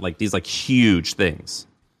 Rihanna, like these like huge things.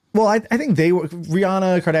 Well, I think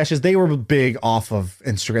Rihanna, Kardashians, they were big off of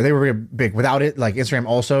Instagram. They were big without it. Like Instagram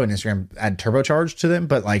also, and Instagram add turbocharged to them.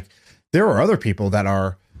 But like there are other people that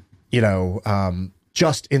are,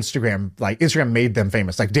 just Instagram, like Instagram made them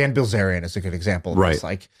famous. Like Dan Bilzerian is a good example of this.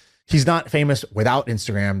 Like he's not famous without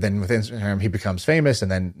Instagram. Then with Instagram, he becomes famous. And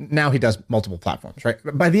then now he does multiple platforms, right?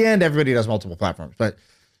 By the end, everybody does multiple platforms, but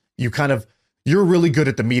you're really good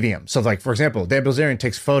at the medium. So like, for example, Dan Bilzerian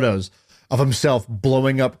takes photos of himself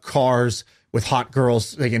blowing up cars with hot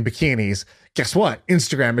girls like in bikinis. Guess what?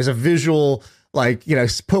 Instagram is a visual,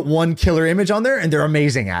 put one killer image on there and they're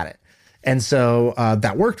amazing at it. And so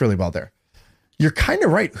that worked really well there. You're kind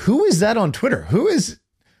of right. Who is that on Twitter? Who is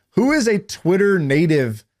a Twitter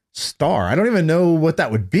native star? I don't even know what that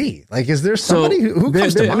would be. Like, is there somebody who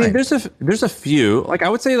comes to mind? I mean, there's a few. Like, I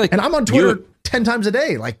would say, like, and I'm on Twitter 10 times a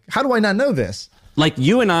day. Like, how do I not know this? Like,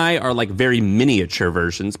 you and I are like very miniature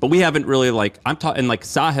versions, but we haven't really I'm talking like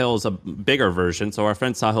Sahil is a bigger version. So our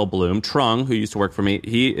friend Sahil Bloom, Trung, who used to work for me,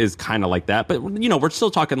 he is kind of like that. But, we're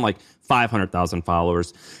still talking like 500,000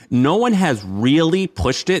 followers. No one has really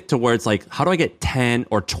pushed it to where it's like, how do I get 10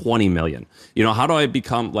 or 20 million? How do I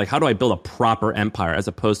build a proper empire as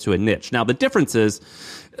opposed to a niche? Now, the difference is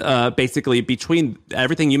basically between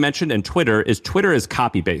everything you mentioned and Twitter is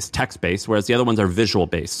copy-based, text-based, whereas the other ones are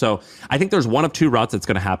visual-based. So I think there's one of two routes that's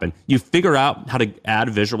going to happen. You figure out how to add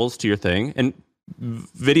visuals to your thing, and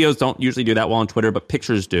videos don't usually do that well on Twitter, but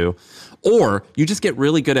pictures do. Or you just get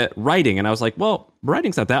really good at writing. And I was like, well,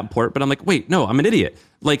 writing's not that important. But I'm like, wait, no, I'm an idiot.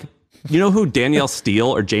 Like, you know who Danielle Steele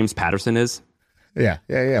or James Patterson is? Yeah,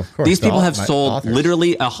 of course. These people have sold authors.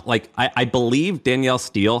 literally, I believe Danielle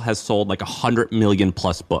Steele has sold like 100 million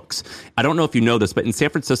plus books. I don't know if you know this, but in San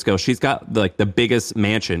Francisco, she's got the biggest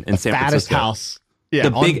mansion in San fattest Francisco. House. Yeah,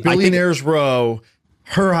 on Billionaires Row,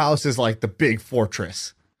 her house is like the big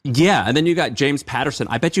fortress. Yeah, and then you got James Patterson.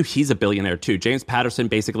 I bet you he's a billionaire too. James Patterson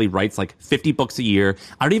basically writes like 50 books a year.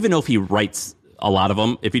 I don't even know if he writes a lot of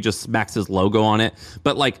them, if he just smacks his logo on it.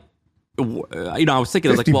 But like, I was thinking,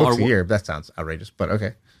 I was like, well, books a year. That sounds outrageous, but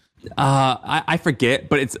okay. I forget,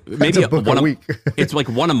 but it's maybe a book a week. It's like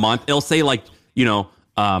one a month. It'll say like,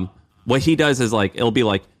 what he does is like, it'll be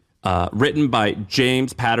like written by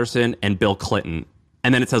James Patterson and Bill Clinton.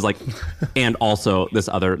 And then it says like, and also this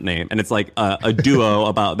other name. And it's like a duo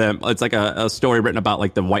about them. It's like a story written about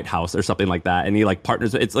like the White House or something like that. And he like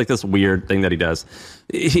partners. It's like this weird thing that he does.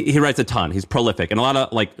 He writes a ton. He's prolific. And a lot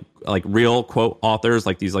of like real quote authors,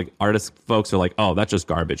 like these like artist folks are like, oh, that's just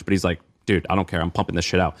garbage. But he's like, dude, I don't care. I'm pumping this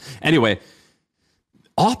shit out. Anyway,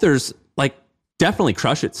 authors like definitely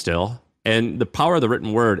crush it still. And the power of the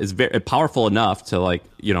written word is very powerful enough to like,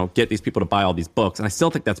 you know, get these people to buy all these books. And I still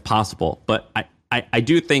think that's possible. But I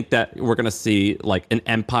do think that we're going to see like an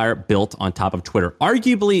empire built on top of Twitter.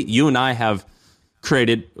 Arguably, you and I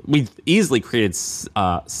we've easily created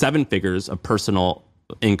 7 figures of personal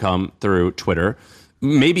income through Twitter.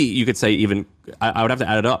 Maybe you could say even, I would have to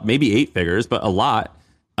add it up, maybe 8 figures, but a lot.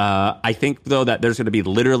 I think, though, that there's going to be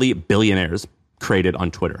literally billionaires created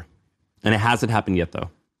on Twitter. And it hasn't happened yet, though.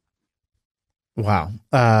 Wow.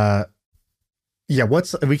 Yeah,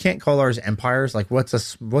 we can't call ours empires. Like, what's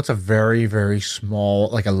a very, very small,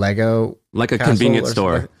 like a Lego, like a convenience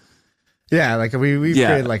store. Yeah, like we've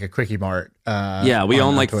created like a Quickie Mart. Yeah, we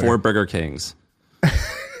own like Twitter. 4 Burger Kings.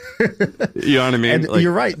 You know what I mean? And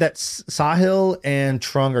you're right that Sahil and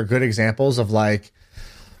Trung are good examples of like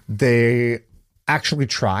they actually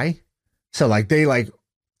try. So like they like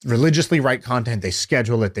religiously write content, they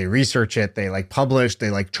schedule it, they research it, they like publish, they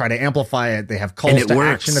like try to amplify it, they have calls to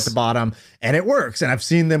action at the bottom, and it works. And I've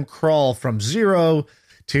seen them crawl from 0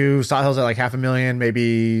 to Sahil's at like 500,000,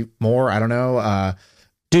 maybe more. I don't know.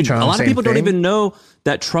 Dude, Trung, a lot of people thing. don't even know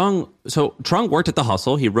that Trung worked at The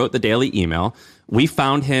Hustle. He wrote the daily email. We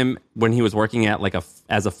found him when he was working at like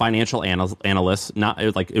as a financial analyst.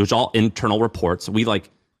 It was all internal reports.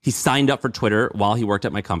 He signed up for Twitter while he worked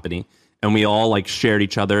at my company. And we all like shared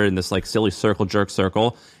each other in this like silly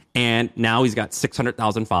circle. And now he's got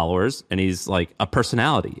 600,000 followers and he's like a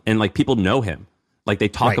personality and like people know him. Like they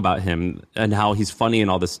talk about him and how he's funny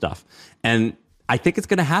and all this stuff. And I think it's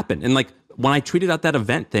going to happen. And like when I tweeted out that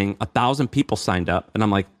event thing, 1,000 people signed up and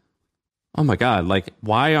I'm like, oh my God, like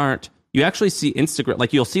why aren't you actually see Instagram?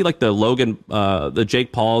 Like you'll see like the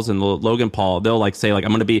Jake Pauls and the Logan Paul, they'll like say like,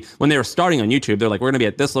 I'm going to be, when they were starting on YouTube, they're like, we're going to be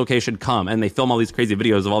at this location, come. And they film all these crazy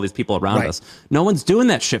videos of all these people around us. No one's doing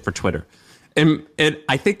that shit for Twitter. And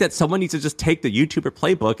I think that someone needs to just take the YouTuber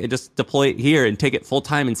playbook and just deploy it here and take it full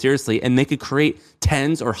time and seriously. And they could create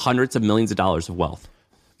tens or hundreds of millions of dollars of wealth.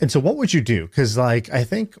 And so what would you do? Because like, I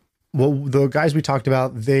think the guys we talked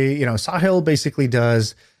about, Sahil basically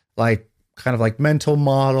does like, kind of like mental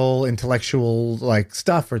model, intellectual like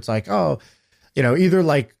stuff where it's like, oh, either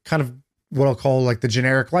like kind of what I'll call like the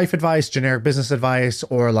generic life advice, generic business advice,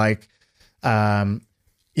 or like,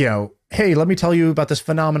 hey, let me tell you about this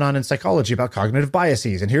phenomenon in psychology about cognitive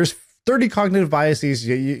biases. And here's 30 cognitive biases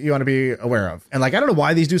you want to be aware of. And like, I don't know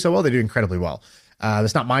why these do so well. They do incredibly well.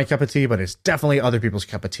 That's not my cup of tea, but it's definitely other people's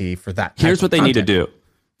cup of tea for that. Here's what they need to do.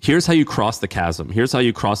 Here's how you cross the chasm. Here's how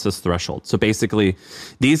you cross this threshold. So basically,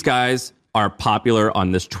 these guys are popular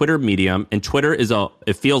on this Twitter medium, and Twitter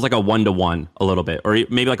it feels like a 1-to-1 a little bit, or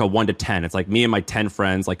maybe like a 1-to-10. It's like me and my 10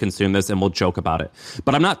 friends like consume this and we'll joke about it.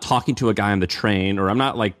 But I'm not talking to a guy on the train, or I'm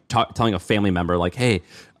not like telling a family member like, hey,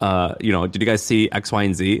 did you guys see X, Y,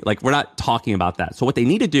 and Z? Like we're not talking about that. So what they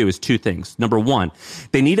need to do is 2 things. Number 1,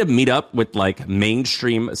 they need to meet up with like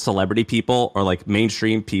mainstream celebrity people or like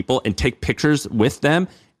mainstream people and take pictures with them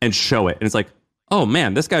and show it. And it's like, oh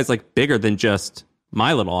man, this guy's like bigger than just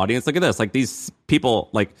my little audience. Look at this. Like these people,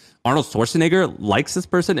 like Arnold Schwarzenegger likes this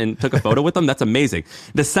person and took a photo with them. That's amazing.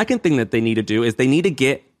 The second thing that they need to do is they need to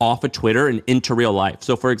get off of Twitter and into real life.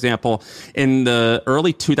 So for example, in the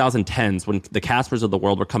early 2010s, when the Caspers of the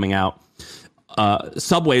world were coming out,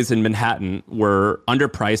 subways in Manhattan were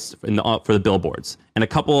underpriced for the billboards. And a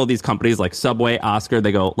couple of these companies like Subway, Oscar,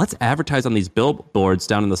 they go, let's advertise on these billboards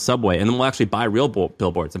down in the subway, and then we'll actually buy real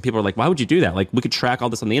billboards. And people are like, why would you do that? Like, we could track all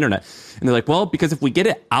this on the internet. And they're like, well, because if we get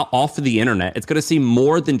it out off of the internet, it's going to seem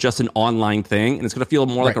more than just an online thing, and it's going to feel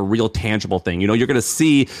more like a real tangible thing. You're going to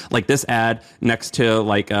see like this ad next to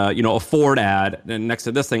like, a Ford ad, and next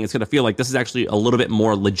to this thing, it's going to feel like this is actually a little bit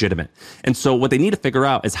more legitimate. And so what they need to figure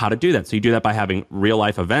out is how to do that. So you do that by having real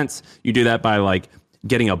life events. You do that by like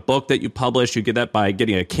getting a book that you publish. You get that by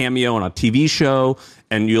getting a cameo on a TV show,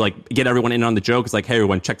 and you like get everyone in on the joke. It's like, hey,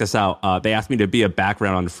 everyone, check this out. They asked me to be a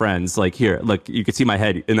background on Friends. Like, here, look, you can see my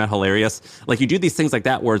head. Isn't that hilarious? Like, you do these things like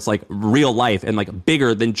that where it's like real life and like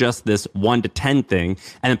bigger than just this 1-to-10 thing.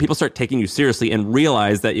 And then people start taking you seriously and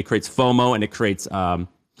realize that it creates FOMO and it creates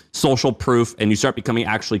social proof, and you start becoming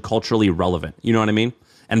actually culturally relevant. You know what I mean?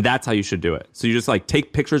 And that's how you should do it. So you just like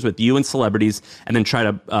take pictures with you and celebrities and then try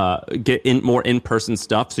to get in more in-person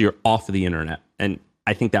stuff so you're off of the internet. And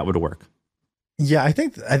I think that would work. Yeah, I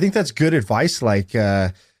think that's good advice. Like,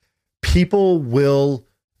 people will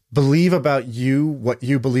believe about you what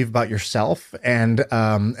you believe about yourself, and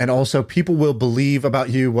also people will believe about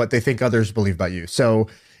you what they think others believe about you. So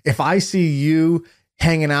if I see you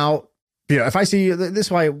hanging out, if I see you, this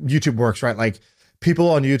is why YouTube works, right? Like people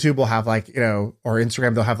on YouTube will have like, or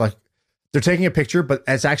Instagram, they'll have like, they're taking a picture, but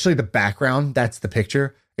it's actually the background. That's the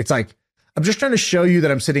picture. It's like, I'm just trying to show you that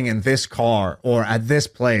I'm sitting in this car or at this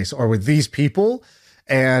place or with these people.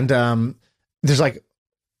 And there's like,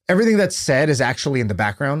 everything that's said is actually in the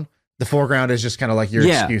background. The foreground is just kind of like your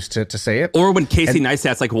excuse to say it. Or when Casey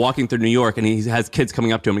Neistat's like walking through New York and he has kids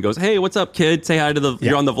coming up to him and goes, "Hey, what's up, kid? Say hi to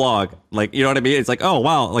you're on the vlog." Like, you know what I mean? It's like, oh,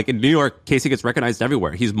 wow. Like in New York, Casey gets recognized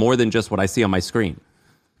everywhere. He's more than just what I see on my screen.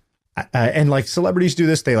 And like celebrities do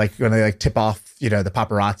this, they like when they like tip off, the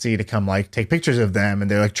paparazzi to come like take pictures of them, and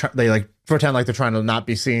they're like they like pretend like they're trying to not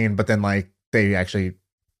be seen, but then like they actually,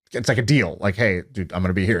 it's like a deal. Like, hey, dude, I'm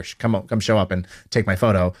gonna be here. Come show up and take my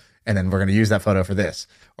photo, and then we're gonna use that photo for this.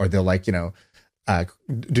 Or they'll like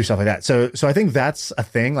do stuff like that. So I think that's a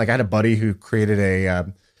thing. Like I had a buddy who created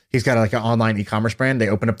he's got like an online e-commerce brand. They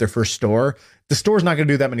opened up their first store. The store's not gonna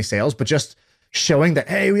do that many sales, but just showing that,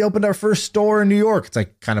 hey, we opened our first store in New York. It's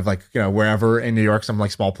like kind of like, wherever in New York, some like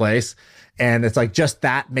small place. And it's like, just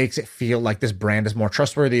that makes it feel like this brand is more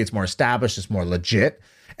trustworthy. It's more established. It's more legit.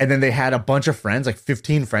 And then they had a bunch of friends, like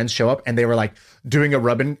 15 friends show up, and they were like doing a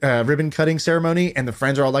ribbon cutting ceremony. And the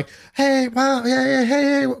friends are all like, hey, wow, yeah,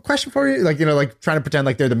 hey, question for you. Like, like trying to pretend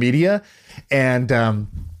like they're the media. And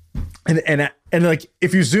like,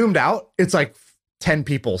 if you zoomed out, it's like 10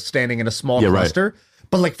 people standing in a small cluster. Right.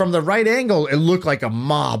 But like from the right angle, it looked like a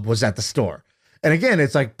mob was at the store. And again,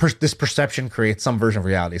 it's like this perception creates some version of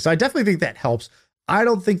reality. So I definitely think that helps. I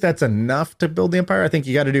don't think that's enough to build the empire. I think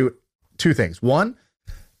you got to do two things. One,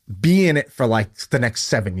 be in it for like the next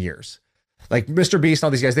 7 years. Like Mr. Beast and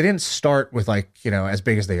all these guys, they didn't start with like, as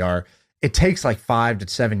big as they are. It takes like 5 to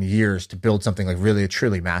 7 years to build something like really,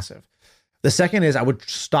 truly massive. The second is I would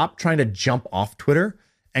stop trying to jump off Twitter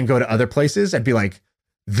and go to other places and be like,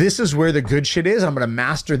 this is where the good shit is. I'm going to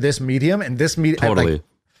master this medium and this medium. Totally. Like,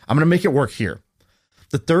 I'm going to make it work here.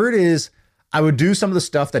 The third is I would do some of the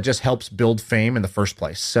stuff that just helps build fame in the first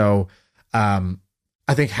place. So I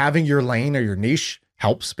think having your lane or your niche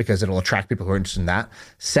helps because it'll attract people who are interested in that.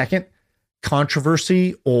 Second,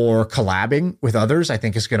 controversy or collabing with others, I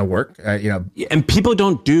think is going to work. And people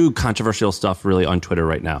don't do controversial stuff really on Twitter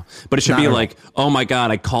right now, but it should be like, oh my God,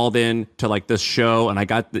 I called in to like this show and I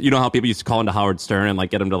got, how people used to call into Howard Stern and like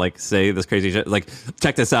get him to like say this crazy shit, like,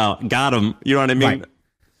 check this out, got him. You know what I mean? Right.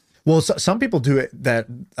 Well, some people do it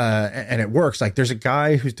and it works. Like there's a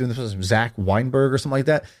guy who's doing this, Zach Weinberg or something like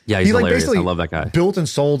that. Yeah, he's hilarious. I love that guy. Built and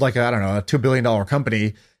sold like, I don't know, a $2 billion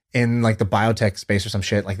company in like the biotech space or some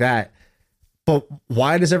shit like that. But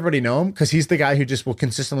why does everybody know him? Because he's the guy who just will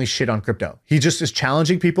consistently shit on crypto. He just is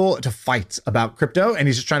challenging people to fights about crypto, and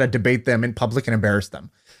he's just trying to debate them in public and embarrass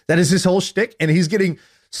them. That is his whole shtick, and he's getting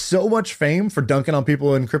so much fame for dunking on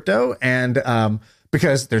people in crypto, and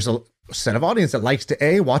because there's a set of audience that likes to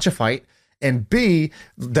A, watch a fight, and B,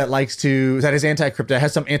 that is anti-crypto,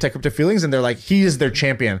 has some anti-crypto feelings, and they're like, he is their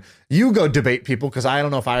champion. You go debate people because I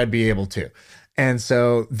don't know if I would be able to. And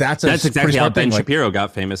so that's exactly how Ben Shapiro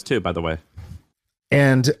got famous too, by the way.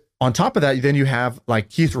 And on top of that, then you have like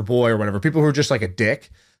Keith Raboy or whatever, people who are just like a dick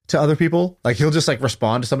to other people. Like he'll just like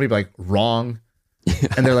respond to somebody like wrong.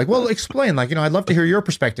 And they're like, well, explain, like, I'd love to hear your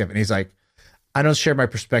perspective. And he's like, I don't share my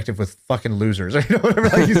perspective with fucking losers. Or, whatever.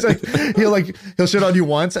 Like he's like, he'll shit on you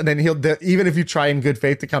once. And then even if you try in good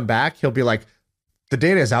faith to come back, he'll be like, the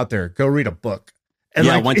data is out there. Go read a book. And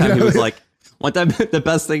yeah. Like, one time he was like, the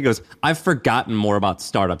best thing goes, I've forgotten more about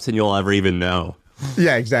startups than you'll ever even know.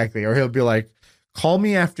 Yeah, exactly. Or he'll be like, call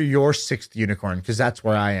me after your 6th unicorn because that's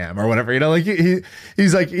where I am or whatever. Like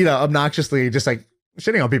he's like, obnoxiously just like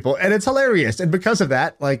shitting on people, and it's hilarious. And because of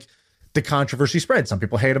that, like the controversy spreads. Some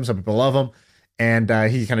people hate him, some people love him, and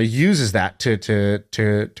he kind of uses that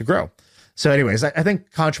to grow. So, anyways, I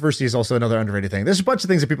think controversy is also another underrated thing. There's a bunch of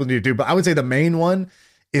things that people need to do, but I would say the main one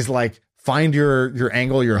is like find your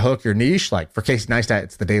angle, your hook, your niche. Like for Casey Neistat,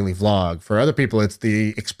 it's the daily vlog. For other people, it's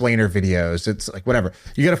the explainer videos. It's like whatever.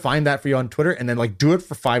 You got to find that for you on Twitter, and then like do it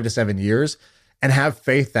for 5 to 7 years, and have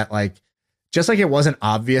faith that like just like it wasn't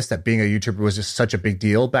obvious that being a YouTuber was just such a big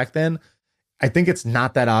deal back then. I think it's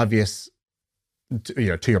not that obvious, to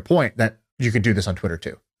your point, that you can do this on Twitter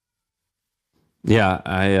too.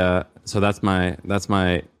 Yeah, so that's my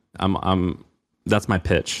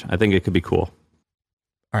pitch. I think it could be cool.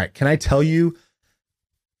 All right. Can I tell you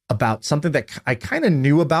about something that I kind of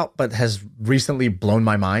knew about, but has recently blown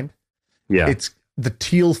my mind? Yeah. It's the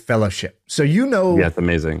Thiel Fellowship. So, yeah, it's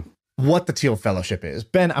amazing. what the Thiel Fellowship is.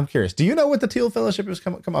 Ben, I'm curious. Do you know what the Thiel Fellowship is?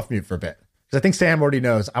 Come off mute for a bit. Because I think Sam already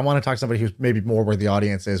knows. I want to talk to somebody who's maybe more where the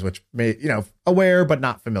audience is, which may, aware but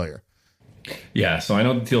not familiar. Yeah, so I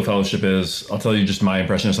know what the Thiel Fellowship is. I'll tell you just my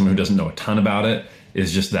impression of someone who doesn't know a ton about it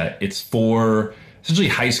is just that it's for essentially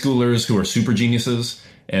high schoolers who are super geniuses,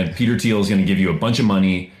 and Peter Thiel is going to give you a bunch of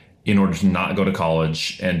money in order to not go to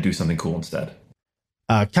college and do something cool instead.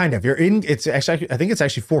 Kind of. It's actually, I think it's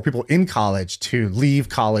actually for people in college to leave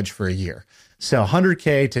college for a year. So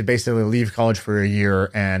 100K to basically leave college for a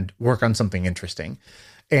year and work on something interesting.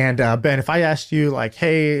 And Ben, if I asked you like,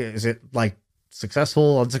 hey, is it like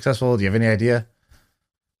successful, unsuccessful? Do you have any idea?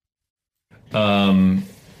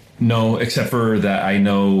 No, except for that I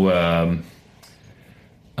know,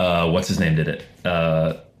 what's his name did it?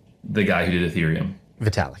 The guy who did Ethereum.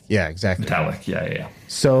 Vitalik. Yeah, exactly. Vitalik. Yeah.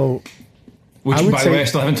 So, which, by the way, I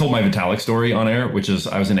still haven't told my Vitalik story on air, which is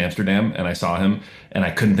I was in Amsterdam and I saw him and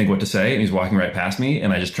I couldn't think what to say. And he's walking right past me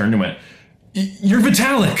and I just turned and went, "You're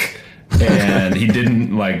Vitalik." And he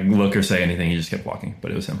didn't like look or say anything. He just kept walking,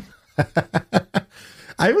 but it was him.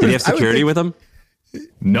 Did he have security with him?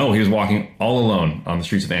 No, he was walking all alone on the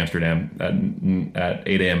streets of Amsterdam at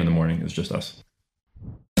 8 a.m. in the morning. It was just us.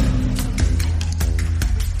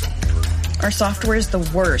 Our software is the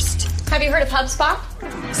worst. Have you heard of HubSpot?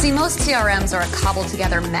 See, most CRMs are a cobbled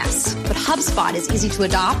together mess, but HubSpot is easy to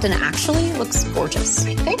adopt and actually looks gorgeous.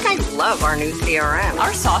 I think I love our new CRM.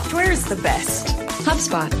 Our software is the best.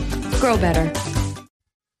 HubSpot. Grow better.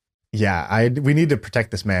 Yeah, we need to protect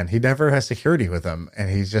this man. He never has security with him, and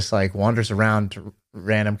he's just like wanders around to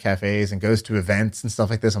random cafes and goes to events and stuff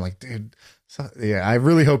like this. I'm like, dude, I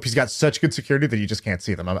really hope he's got such good security that you just can't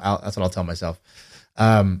see them. That's what I'll tell myself.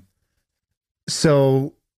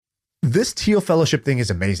 So this Thiel Fellowship thing is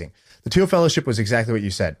amazing. The Thiel Fellowship was exactly what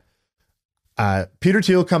you said. Peter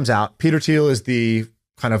Thiel comes out. Peter Thiel is the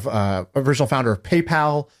kind of original founder of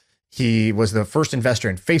PayPal. He was the first investor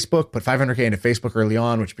in Facebook, put $500K into Facebook early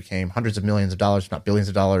on, which became hundreds of millions of dollars, if not billions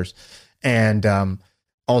of dollars. And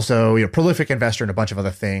also, prolific investor in a bunch of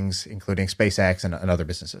other things, including SpaceX and other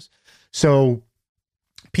businesses. So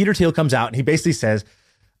Peter Thiel comes out and he basically says,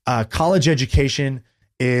 college education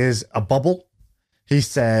is a bubble. He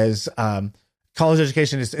says college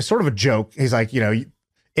education is sort of a joke. He's like,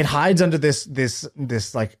 it hides under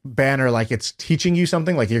this like banner, like it's teaching you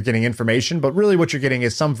something, like you're getting information, but really what you're getting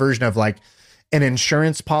is some version of like an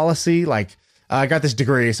insurance policy. Like I got this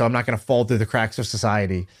degree, so I'm not going to fall through the cracks of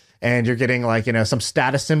society. And you're getting like, some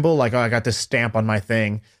status symbol, like, oh, I got this stamp on my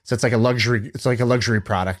thing. So it's like a luxury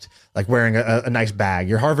product, like wearing a nice bag.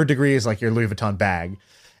 Your Harvard degree is like your Louis Vuitton bag.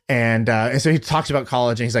 And so he talks about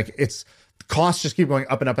college and he's like, costs just keep going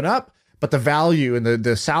up and up and up, but the value and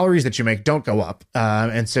the salaries that you make don't go up.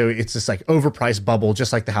 And so it's this like overpriced bubble,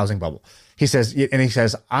 just like the housing bubble. He says,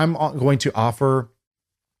 I'm going to offer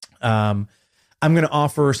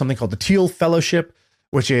something called the Thiel Fellowship,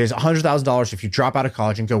 which is $100,000 if you drop out of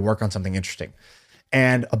college and go work on something interesting.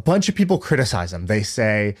 And a bunch of people criticize him. They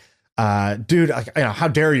say, dude, how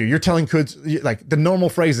dare you? You're telling kids, like the normal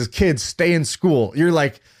phrase is kids stay in school. You're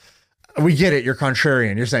like, we get it. You're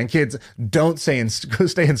contrarian. You're saying kids don't stay in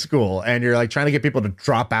school. And you're like trying to get people to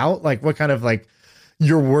drop out. Like what kind of like,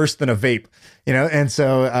 you're worse than a vape, And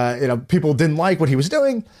so, people didn't like what he was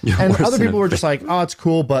doing. And other people were just like, oh, it's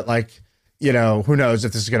cool. But like, who knows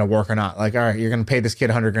if this is going to work or not? Like, all right, you're going to pay this kid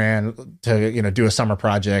 $100,000 to, do a summer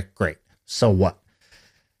project. Great. So what?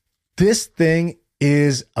 This thing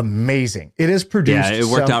is amazing. It is produced. Yeah, it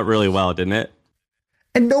worked out really well, didn't it?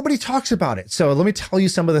 And nobody talks about it. So let me tell you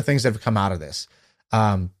some of the things that have come out of this.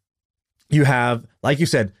 You have, like you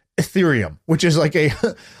said, Ethereum, which is like a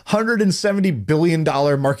 $170 billion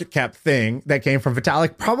market cap thing that came from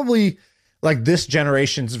Vitalik. Probably like this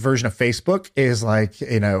generation's version of Facebook is like,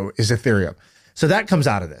 is Ethereum. So that comes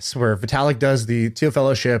out of this, where Vitalik does the Thiel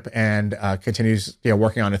Fellowship and continues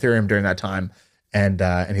working on Ethereum during that time. And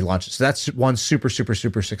he launches. So that's one super, super,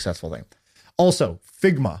 super successful thing. Also,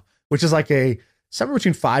 Figma, which is like a somewhere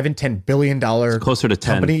between $5 and $10 billion closer to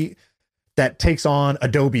 10 company that takes on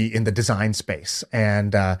Adobe in the design space.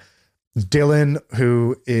 And Dylan,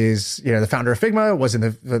 who is the founder of Figma, was in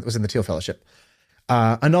the Thiel Fellowship.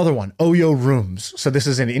 Another one, Oyo Rooms. So this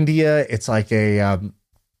is in India. It's like a kind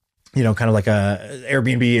of like a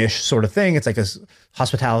Airbnb-ish sort of thing. It's like a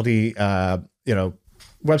hospitality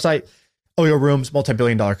website. Oyo Rooms,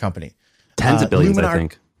 multi-billion-dollar company. Tens of billions, I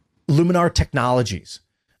think. Luminar Technologies.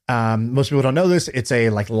 Most people don't know this. It's a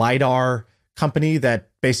like LiDAR company that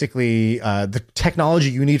basically the technology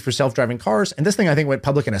you need for self-driving cars. And this thing, I think, went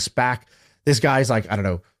public in a SPAC. This guy's like, I don't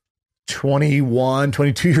know, 21,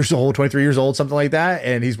 22 years old, 23 years old, something like that.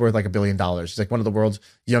 And he's worth like $1 billion. He's like one of the world's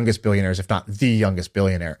youngest billionaires, if not the youngest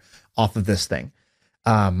billionaire off of this thing.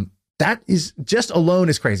 That is just alone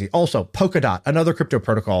is crazy. Also, Polkadot, another crypto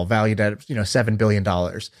protocol valued at, $7 billion.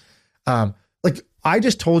 Like I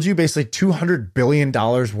just told you basically $200 billion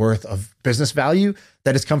worth of business value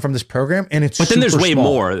that has come from this program. And it's, but then there's way small.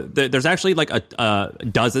 more. There's actually like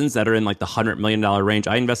dozens that are in like the $100 million range.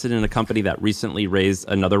 I invested in a company that recently raised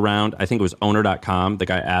another round. I think it was owner.com. The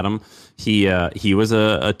guy, Adam, he was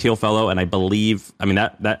a Thiel fellow. And I believe,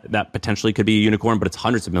 that potentially could be a unicorn, but it's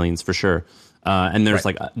hundreds of millions for sure. And there's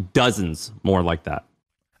like dozens more like that.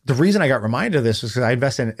 The reason I got reminded of this was because I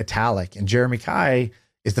invested in Italic, and Jeremy Kai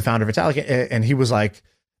is the founder of Italic. And he was like,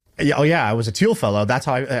 oh yeah, I was a Thiel fellow. That's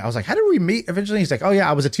how I was like, how did we meet eventually? He's like, oh yeah,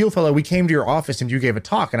 I was a Thiel fellow. We came to your office and you gave a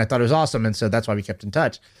talk and I thought it was awesome. And so that's why we kept in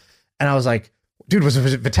touch. And I was like, dude, was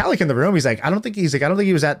Vitalik in the room? He's like, I don't think he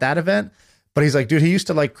was at that event, but he's like, dude, he used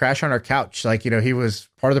to like crash on our couch. Like, he was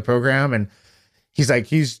part of the program. And he's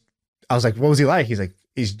like, I was like, what was he like? He's like,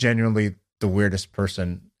 he's genuinely the weirdest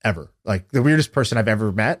person ever. Like the weirdest person I've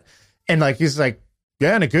ever met. And like, he's like,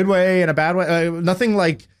 yeah, in a good way, in a bad way. Nothing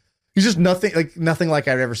like, he's just nothing like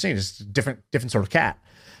I've ever seen. Just a different sort of cat.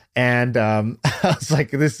 And I was like,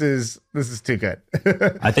 this is too good.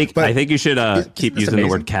 I think you should keep using the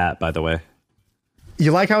word cat, by the way.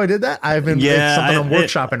 You like how I did that? It's something I'm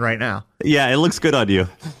workshopping right now. Yeah, it looks good on you.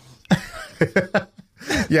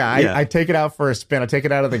 I take it out for a spin. I take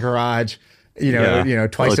it out of the garage,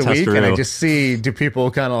 twice a week. And I just see, do people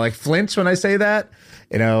kind of like flinch when I say that?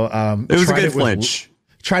 It was a good flinch.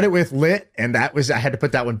 Tried it with Lit, and I had to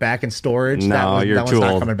put that one back in storage. No, that one's too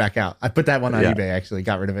not old. coming back out. I put that one on eBay, actually,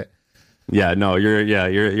 got rid of it. Yeah, no,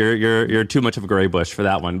 you're too much of a gray bush for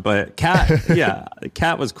that one. But Cat,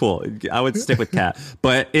 Cat was cool. I would stick with Cat.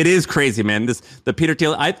 But it is crazy, man. The Peter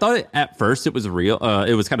Thiel, I thought at first it was real.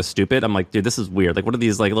 It was kind of stupid. I'm like, dude, this is weird. Like, what are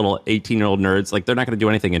these like little 18-year-old nerds? Like, they're not going to do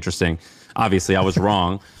anything interesting. Obviously, I was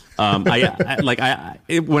wrong. When I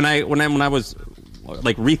was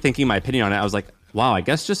like rethinking my opinion on it, I was like, wow, I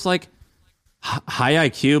guess just like high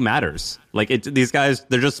IQ matters. Like these guys,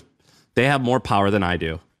 they have more power than I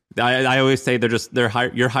do. I always say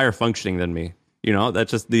you're higher functioning than me.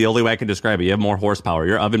 That's just the only way I can describe it. You have more horsepower.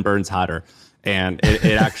 Your oven burns hotter, and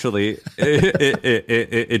it actually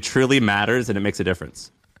it truly matters, and it makes a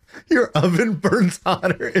difference. Your oven burns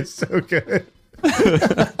hotter. It's so good. Oh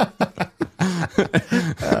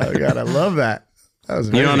God, I love that.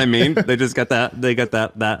 You know what I mean? They just got that. They got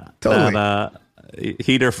that totally. that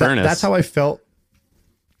heater furnace. That's how I felt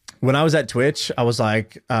when I was at Twitch. I was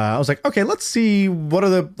like, okay, let's see what are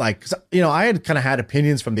the like. I had kind of had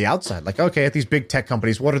opinions from the outside. Like, okay, at these big tech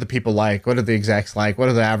companies, what are the people like? What are the execs like? What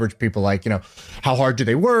are the average people like? How hard do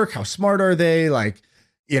they work? How smart are they? Like,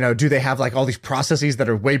 do they have like all these processes that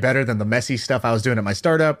are way better than the messy stuff I was doing at my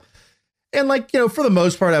startup? And like, for the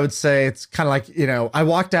most part, I would say it's kind of like, I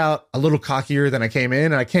walked out a little cockier than I came in,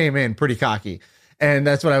 and I came in pretty cocky. And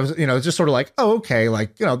that's what I was, just sort of like, oh, okay.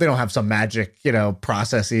 Like, they don't have some magic,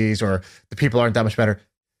 processes, or the people aren't that much better,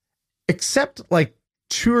 except like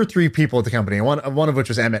 2 or 3 people at the company. One of which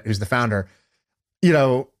was Emmett, who's the founder.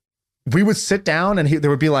 We would sit down and there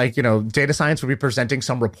would be like, data science would be presenting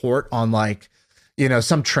some report on like,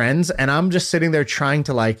 some trends. And I'm just sitting there trying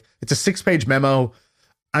to like, it's a 6-page memo.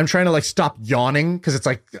 I'm trying to like stop yawning because it's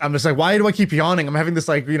like, I'm just like, why do I keep yawning? I'm having this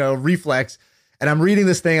like, reflex, and I'm reading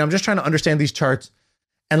this thing. I'm just trying to understand these charts.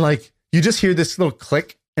 And like, you just hear this little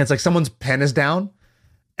click, and it's like someone's pen is down.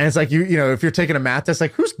 And it's like, if you're taking a math test,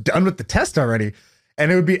 like who's done with the test already?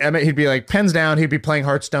 And it would be Emmett. He'd be like pen's down. He'd be playing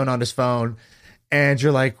Hearthstone on his phone. And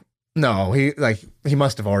you're like, no, he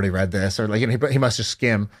must have already read this, or like, he must just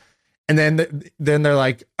skim. And then they're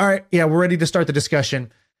like, all right, yeah, we're ready to start the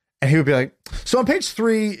discussion. And he would be like, so on page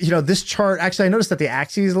 3, this chart, actually, I noticed that the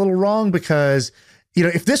axis is a little wrong because,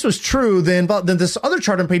 if this was true, then this other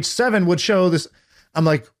chart on page 7 would show this. I'm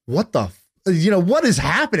like, what what is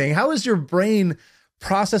happening? How is your brain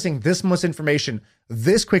processing this much information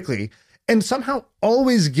this quickly and somehow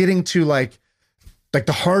always getting to like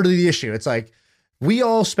the heart of the issue? It's like, we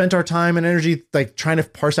all spent our time and energy like trying to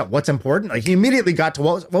parse out what's important. Like he immediately got to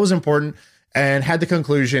what was important and had the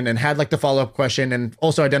conclusion and had like the follow-up question, and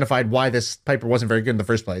also identified why this paper wasn't very good in the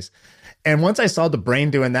first place. And once I saw the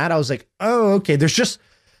brain doing that, I was like, oh, okay, there's just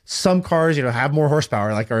some cars, have more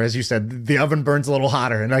horsepower, like, or as you said, the oven burns a little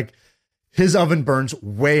hotter, and like his oven burns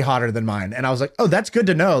way hotter than mine. And I was like, oh, that's good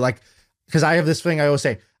to know. Like, because I have this thing I always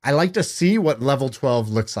say, I like to see what level 12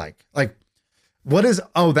 looks like. Like,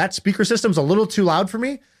 that speaker system's a little too loud for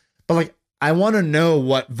me, but like, I want to know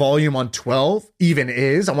what volume on 12 even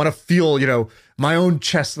is. I want to feel, my own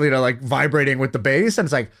chest, like vibrating with the bass. And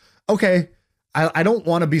it's like, okay, I don't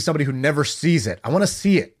want to be somebody who never sees it. I want to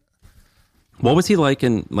see it. What was he like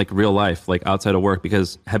in like real life, like outside of work?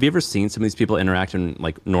 Because have you ever seen some of these people interact in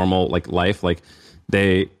like normal like life? Like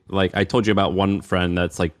I told you about one friend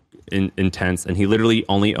that's like intense, and he literally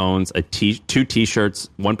only owns two t-shirts,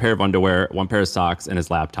 one pair of underwear, one pair of socks, and his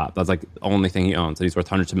laptop. That's like the only thing he owns, and he's worth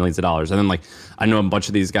hundreds of millions of dollars. And then like I know a bunch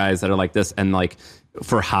of these guys that are like this, and like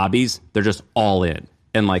for hobbies, they're just all in.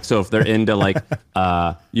 And like so if they're into like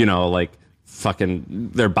like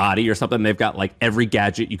fucking their body or something, they've got like every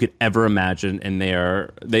gadget you could ever imagine, and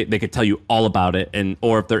they could tell you all about it. And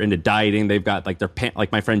or if they're into dieting, they've got like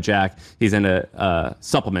like my friend Jack, he's into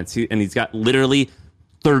supplements, and he's got literally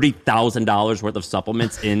 $30,000 worth of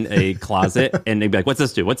supplements in a closet, and they'd be like, "What's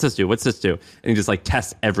this do? What's this do? What's this do?" And he just like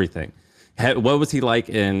tests everything. What was he like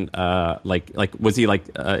in was he like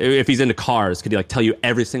if he's into cars, could he like tell you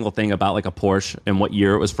every single thing about like a Porsche and what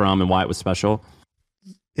year it was from and why it was special?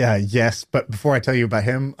 Yeah, yes. But before I tell you about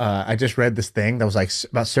him, I just read this thing that was like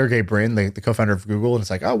about Sergey Brin, the co-founder of Google. And it's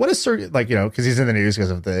like, oh, what is Sergey, like, because he's in the news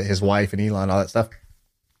because of his wife and Elon, all that stuff.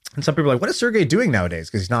 And some people are like, what is Sergey doing nowadays?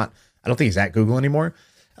 Because I don't think he's at Google anymore.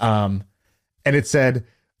 And it said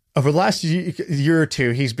over the last year or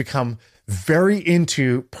two, he's become very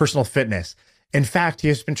into personal fitness. In fact, he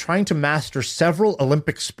has been trying to master several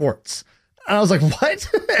Olympic sports. And I was like, what?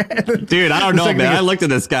 Dude, I don't know, man. I looked at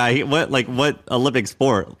this guy. What Olympic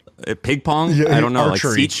sport? Ping pong? Yeah, I don't know. Archery.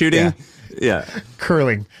 Like skeet shooting? Yeah.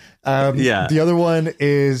 Curling. The other one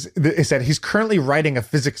is, it said he's currently writing a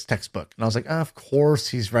physics textbook. And I was like, of course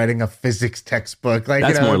he's writing a physics textbook. Like,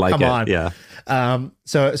 that's more like come it. On. Yeah.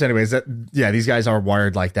 So anyways, these guys are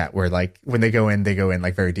wired like that, where like when they go in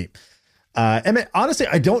like very deep. And honestly,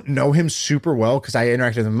 I don't know him super well because I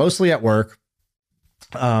interacted with him mostly at work.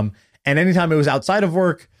 And anytime it was outside of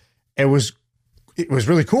work, it was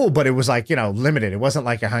really cool, but it was like, limited. It wasn't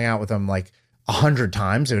like I hung out with him like 100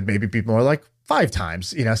 times. It would maybe be more like 5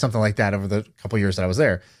 times, something like that over the couple years that I was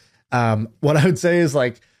there. What I would say is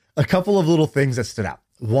like a couple of little things that stood out.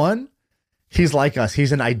 One, he's like us.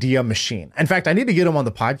 He's an idea machine. In fact, I need to get him on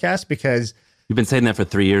the podcast because you've been saying that for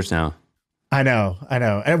 3 years now. I know.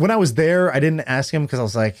 And when I was there, I didn't ask him because I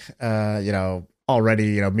was like,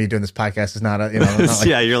 already, me doing this podcast is not a, not like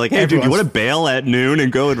yeah, you're like, hey, dude, you want to bail at noon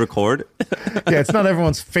and go and record? Yeah, it's not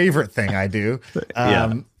everyone's favorite thing I do.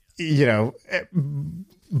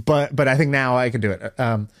 But I think now I can do it.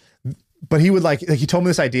 But he would like he told me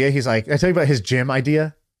this idea. He's like, I tell you about his gym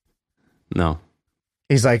idea. No.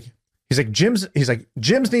 He's like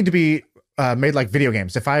gyms need to be made like video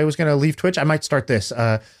games. If I was going to leave Twitch, I might start this.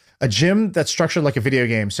 A gym that's structured like a video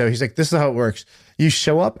game. So he's like, this is how it works. You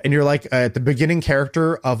show up and you're like the beginning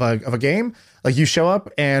character of a game. Like you show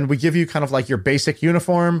up and we give you kind of like your basic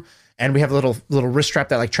uniform, and we have a little wrist strap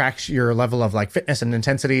that like tracks your level of like fitness and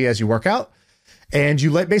intensity as you work out, and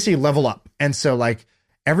you basically level up. And so like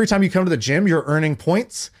every time you come to the gym, you're earning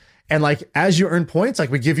points. And like, as you earn points,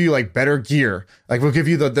 like we give you like better gear. Like we'll give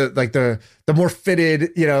you the more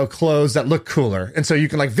fitted, clothes that look cooler. And so you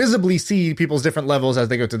can like visibly see people's different levels as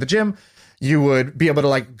they go to the gym. You would be able to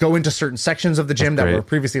like go into certain sections of the gym that were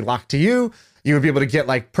previously locked to you. You would be able to get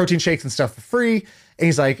like protein shakes and stuff for free. And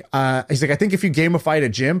he's like, I think if you gamified a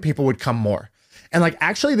gym, people would come more. And like,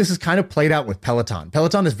 actually, this is kind of played out with Peloton.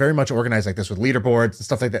 Peloton is very much organized like this with leaderboards and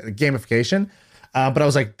stuff like that, gamification. But I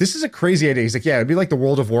was like, this is a crazy idea. He's like, yeah, it'd be like the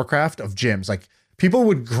World of Warcraft of gyms. Like people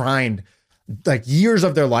would grind like years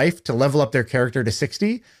of their life to level up their character to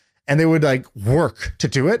 60, and they would like work to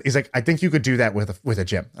do it. He's like, I think you could do that with a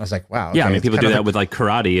gym. I was like, wow. Okay. Yeah, I mean, people do that with like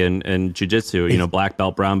karate and jiu-jitsu, black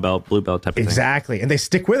belt, brown belt, blue belt type of thing. Exactly. And they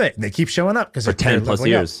stick with it and they keep showing up because for 10 plus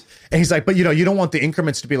years. Up. And he's like, but you don't want the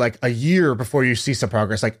increments to be like a year before you see some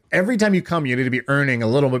progress. Like every time you come, you need to be earning a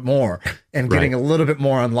little bit more and getting a little bit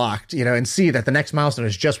more unlocked, and see that the next milestone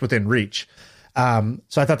is just within reach.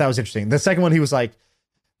 So I thought that was interesting. The second one, he was like,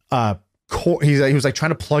 he was like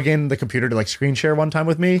trying to plug in the computer to like screen share one time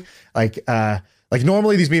with me. Like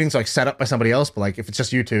normally these meetings are like set up by somebody else, but like if it's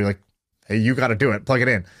just you two, like, hey, you got to do it, plug it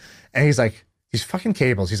in. And he's like, these fucking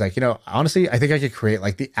cables. He's like, honestly, I think I could create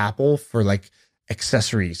like the Apple for like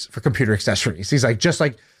accessories, for computer accessories. He's like, just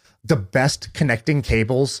like the best connecting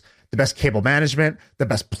cables, the best cable management, the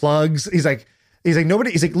best plugs. He's like,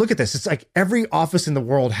 look at this. It's like every office in the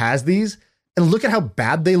world has these. And look at how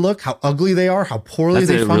bad they look, how ugly they are, how poorly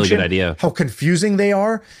they function, really good idea. How confusing they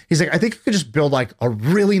are. He's like, I think you could just build like a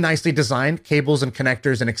really nicely designed cables and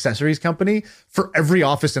connectors and accessories company for every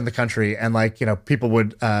office in the country, and like people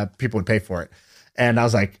would pay for it. And I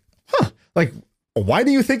was like, huh, like why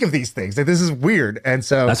do you think of these things? Like, this is weird. And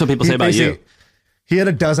so that's what people say about you. He had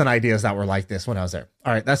a dozen ideas that were like this when I was there.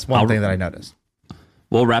 All right, that's one thing that I noticed.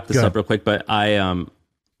 We'll wrap this up real quick, but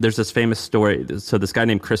there's this famous story. So this guy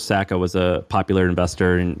named Chris Sacca was a popular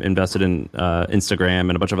investor and invested in Instagram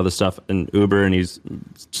and a bunch of other stuff in Uber, and he's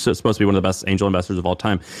supposed to be one of the best angel investors of all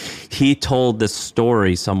time. He told this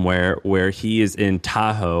story somewhere where he is in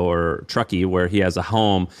Tahoe or Truckee, where he has a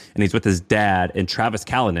home, and he's with his dad, and Travis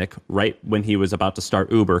Kalanick, right when he was about to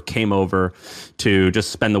start Uber, came over to just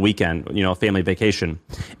spend the weekend, a family vacation.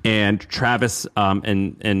 And Travis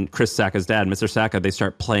and Chris Sacca's dad, Mr. Sacca, they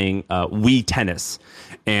start playing Wii tennis.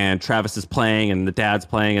 And Travis is playing and the dad's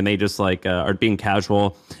playing, and they just are being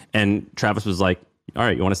casual. And Travis was like, all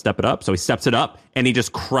right, you want to step it up? So he steps it up and he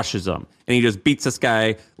just crushes him. And he just beats this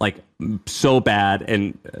guy so bad.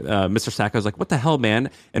 And Mr. Sacco was like, what the hell, man?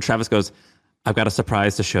 And Travis goes, I've got a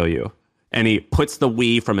surprise to show you. And he puts the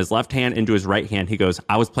Wii from his left hand into his right hand. He goes,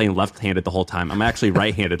 I was playing left-handed the whole time. I'm actually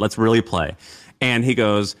right-handed. Let's really play. And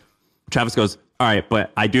Travis goes, all right,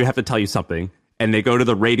 but I do have to tell you something. And they go to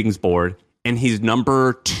the ratings board, and he's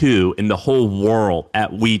number 2 in the whole world at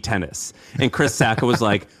Wii tennis. And Chris Sacca was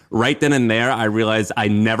like, right then and there, I realized I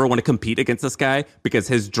never want to compete against this guy because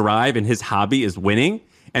his drive and his hobby is winning.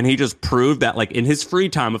 And he just proved that, in his free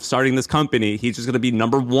time of starting this company, he's just going to be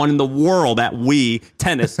number 1 in the world at Wii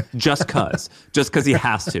tennis just because he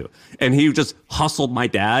has to. And he just hustled my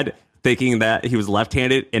dad, thinking that he was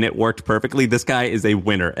left-handed, and it worked perfectly. This guy is a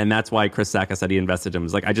winner. And that's why Chris Sacca said he invested in him.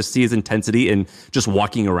 It's I just see his intensity in just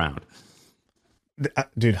walking around.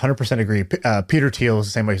 Dude, 100% agree. Peter Thiel is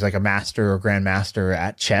the same way. He's like a master or grandmaster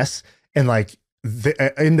at chess. And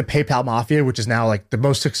in the PayPal Mafia, which is now the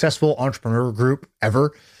most successful entrepreneur group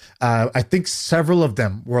ever, I think several of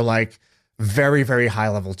them were very, very high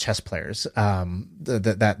level chess players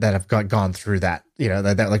that have gone through that,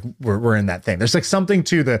 we're in that thing. There's something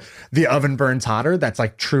to the oven burns hotter that's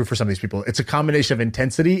true for some of these people. It's a combination of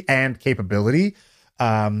intensity and capability.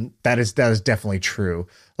 That is definitely true.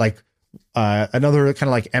 Another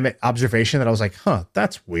kind of Emmett observation that I was like,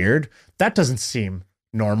 that's weird. That doesn't seem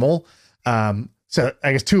normal. So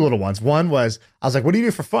I guess 2 little ones. One was, I was like, what do you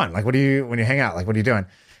do for fun? What do you, when you hang out, what are you doing?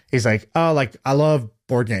 He's like, oh, I love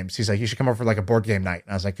board games. He's like, you should come over for a board game night.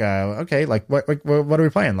 And I was like, okay, what are we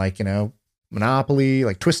playing? Monopoly,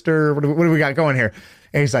 Twister. What do we got going here?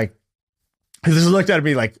 And he's like, he just looked at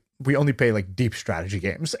me we only play like deep strategy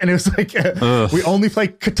games. And it was like, we only play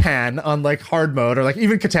Catan on like hard mode, or like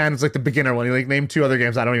even Catan is like the beginner one. You like name two other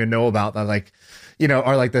games I don't even know about that like, you know,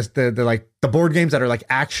 are like this, the like the board games that are like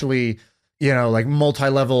actually, you know, like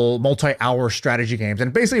multi-level, multi-hour strategy games.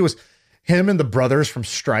 And basically it was him and the brothers from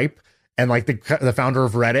Stripe and like the founder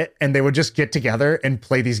of Reddit, and they would just get together and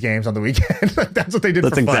play these games on the weekend. Like, that's what they did.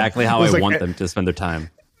 That's for fun. Exactly how I like, want them to spend their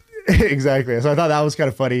time. Exactly. So I thought that was kind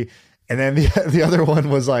of funny. And then the other one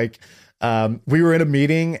was like, we were in a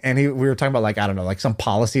meeting and we were talking about like, I don't know, like some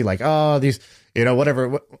policy, like, oh, these, you know,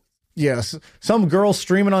 whatever. Yes. Some girl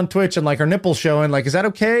streaming on Twitch and like her nipples showing, like, is that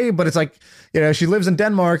okay? But it's like, you know, she lives in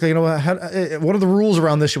Denmark. You know, what are the rules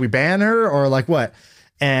around this? Should we ban her or like what?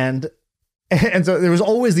 And so there was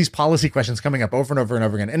always these policy questions coming up over and over and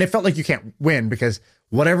over again. And it felt like you can't win because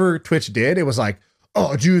whatever Twitch did, it was like,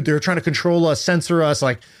 oh, dude, they're trying to control us, censor us.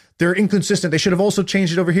 Like, they're inconsistent. They should have also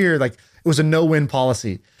changed it over here. Like, it was a no-win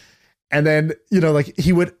policy. And then, you know, like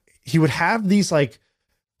he would have these like,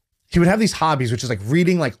 he would have these hobbies, which is like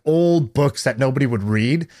reading like old books that nobody would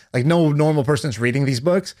read. Like no normal person's reading these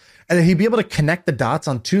books. And then he'd be able to connect the dots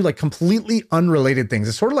on two like completely unrelated things.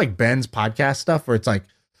 It's sort of like Ben's podcast stuff where it's like,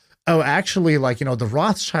 oh, actually, like, you know, the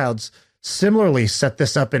Rothschilds similarly set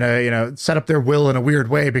this up in a, you know, set up their will in a weird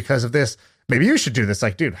way because of this. Maybe you should do this.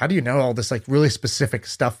 Like, dude, how do you know all this like really specific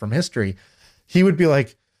stuff from history? He would be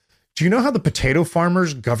like, do you know how the potato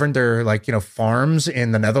farmers governed their like, you know, farms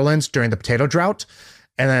in the Netherlands during the potato drought?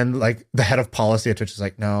 And then like the head of policy at Twitch is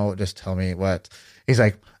like, no, just tell me what. He's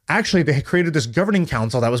like, actually, they created this governing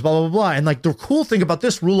council that was blah, blah, blah, blah. And like the cool thing about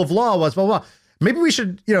this rule of law was blah, blah, blah. Maybe we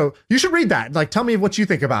should, you know, you should read that. Like, tell me what you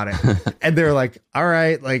think about it. And they're like, all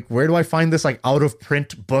right, like, where do I find this like out of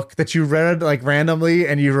print book that you read like randomly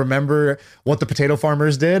and you remember what the potato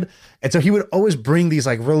farmers did? And so he would always bring these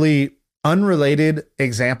like really unrelated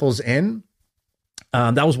examples in.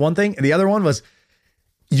 That was one thing. And the other one was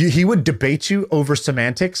he would debate you over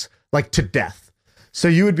semantics like to death. So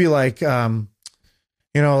you would be like,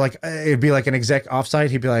 you know, like it'd be like an exec offsite.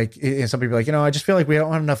 He'd be like, some people be like, you know, I just feel like we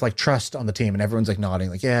don't have enough like trust on the team. And everyone's like nodding,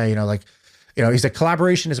 like, yeah, you know, like, you know, he's like,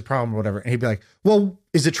 collaboration is a problem or whatever. And he'd be like, well,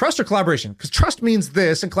 is it trust or collaboration? Because trust means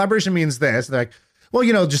this and collaboration means this. And they're like, well,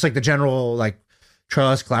 you know, just like the general like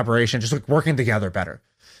trust, collaboration, just like working together better.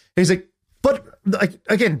 And he's like, but like,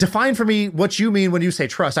 again, define for me what you mean when you say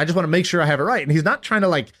trust. I just want to make sure I have it right. And he's not trying to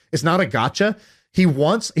like, it's not a gotcha.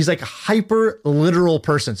 He's like a hyper literal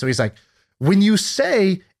person. So he's like, when you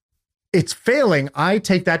say it's failing, I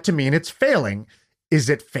take that to mean it's failing. Is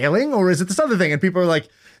it failing or is it this other thing? And people are like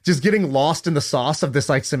just getting lost in the sauce of this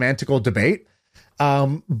like semantical debate.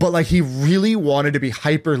 But like he really wanted to be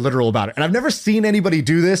hyper literal about it. And I've never seen anybody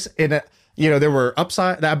do this in a, there were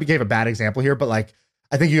upside that gave a bad example here, but like,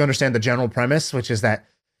 I think you understand the general premise, which is that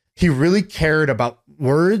he really cared about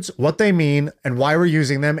words, what they mean and why we're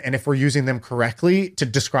using them. And if we're using them correctly to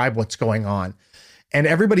describe what's going on. And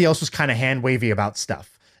everybody else was kind of hand wavy about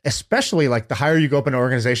stuff, especially like the higher you go up in an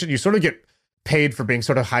organization, you sort of get paid for being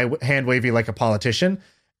sort of hand wavy like a politician.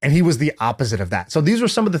 And he was the opposite of that. So these were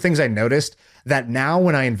some of the things I noticed that now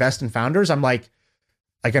when I invest in founders, I'm like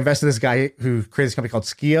I invested in this guy who created this company called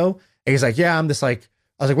Skio. And he's like, yeah, I was like,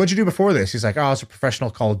 what'd you do before this? He's like, oh, I was a professional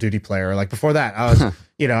Call of Duty player. Like before that, I was,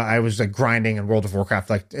 I was like grinding in World of Warcraft.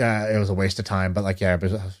 Like it was a waste of time, but like, yeah, it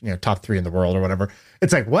was, top 3 in the world or whatever.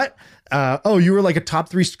 It's like, what? Oh, you were like a top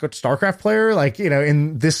 3 StarCraft player, like,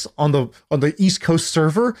 in this on the East Coast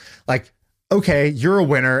server. Like, okay, you're a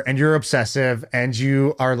winner and you're obsessive and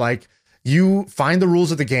you are like, you find the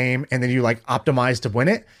rules of the game and then you like optimize to win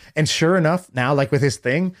it. And sure enough, now like with his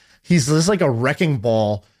thing, he's just like a wrecking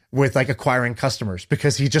ball with like acquiring customers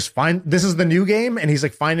because he just this is the new game and he's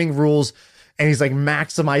like finding rules and he's like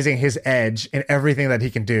maximizing his edge in everything that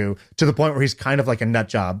he can do to the point where he's kind of like a nut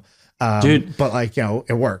job. Dude, but like,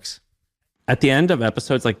 it works. At the end of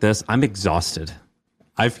episodes like this, I'm exhausted.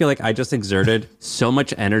 I feel like I just exerted so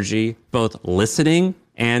much energy, both listening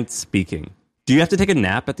and speaking. Do you have to take a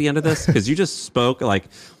nap at the end of this? Because you just spoke like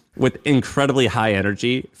with incredibly high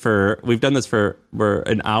energy we've done this we're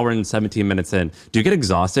an hour and 17 minutes in. Do you get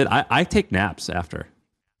exhausted? I take naps after.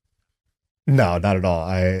 No, not at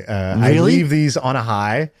all. Really? I leave these on a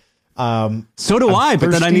high. So do I,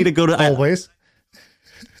 but then I need to go to always.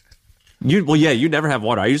 You never have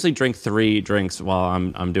water. I usually drink 3 drinks while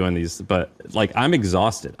I'm doing these, but like I'm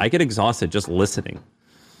exhausted. I get exhausted just listening.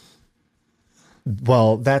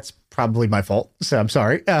 Well, that's probably my fault. So I'm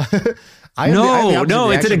sorry. It's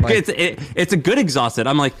a good exhausted.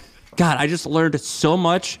 I'm like, God, I just learned so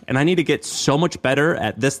much and I need to get so much better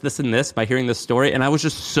at this, and this by hearing this story. And I was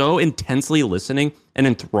just so intensely listening and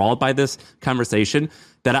enthralled by this conversation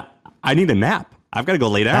that I need a nap. I've got to go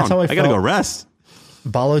lay down. I got to go rest.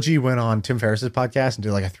 Balaji went on Tim Ferriss's podcast and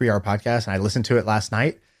did like a 3-hour podcast. And I listened to it last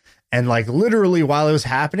night. And like literally while it was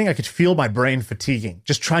happening, I could feel my brain fatiguing,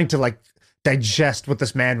 just trying to like digest what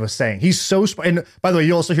this man was saying. He's so and by the way,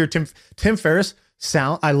 you also hear Tim Ferriss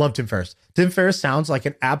I love Tim Ferriss. Tim Ferriss sounds like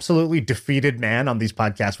an absolutely defeated man on these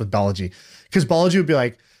podcasts with Balaji, because Balaji would be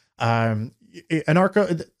like, anarcho,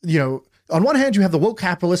 on one hand you have the woke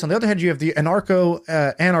capitalist, on the other hand you have the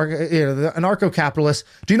anarcho-capitalist.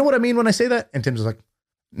 Do you know what I mean when I say that? And Tim's like,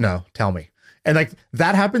 no, tell me. And like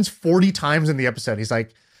that happens 40 times in the episode. He's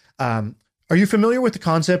like, are you familiar with the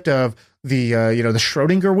concept of the the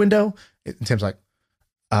Schrodinger window? And Tim's like,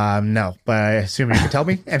 no, but I assume you can tell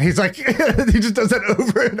me. And he's like, he just does that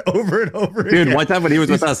over and over and over again. Dude, one time when he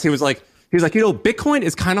was with us, he was like, Bitcoin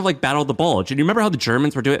is kind of like Battle of the Bulge. And you remember how the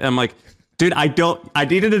Germans were doing it? And I'm like, dude, I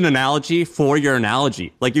needed an analogy for your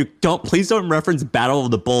analogy. Like please don't reference Battle of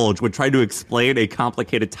the Bulge when trying to explain a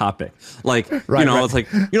complicated topic. Like, it's like,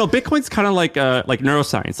 Bitcoin's kind of like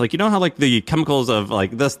neuroscience. Like, how like the chemicals of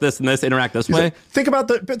like this and this interact this way. Like, think of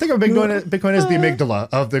Bitcoin as the amygdala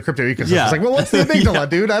of the crypto ecosystem. Yeah. It's like, well, what's the amygdala,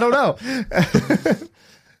 dude? I don't know.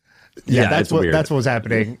 That's what was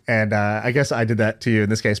happening. And I guess I did that to you in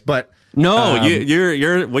this case, but no,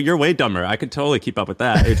 you're way dumber. I could totally keep up with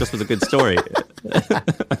that. It just was a good story.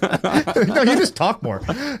 No, you just talk more.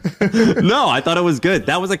 No, I thought it was good.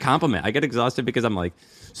 That was a compliment. I get exhausted because I'm like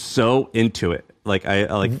so into it. Like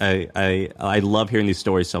I love hearing these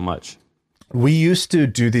stories so much. We used to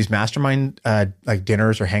do these mastermind like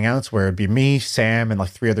dinners or hangouts where it'd be me, Sam, and like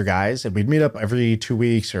 3 other guys, and we'd meet up every 2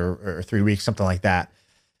 weeks or 3 weeks, something like that.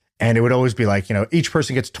 And it would always be like, each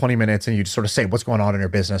person gets 20 minutes and you just sort of say what's going on in your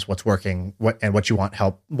business, what's working, what you want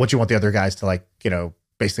the other guys to like,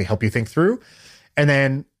 basically help you think through.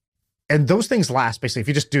 And those things last basically, if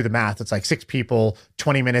you just do the math, it's like 6 people,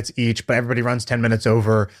 20 minutes each, but everybody runs 10 minutes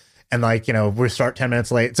over. And like, we start 10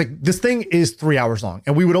 minutes late. It's like, this thing is 3 hours long.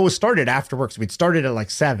 And we would always start it after work. So we'd start it at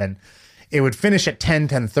like 7. It would finish at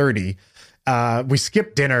 10:30. We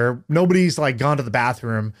skipped dinner. Nobody's like gone to the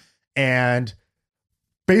bathroom. And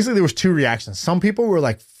basically there was 2 reactions. Some people were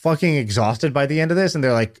like fucking exhausted by the end of this. And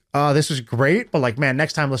they're like, oh, this was great. But like, man,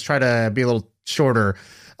 next time let's try to be a little shorter.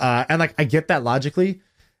 And like, I get that logically.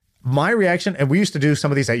 my reaction, and we used to do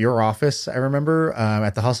some of these at your office, I remember,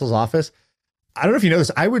 at the Hustle's office. I don't know if you know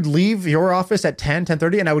this. I would leave your office at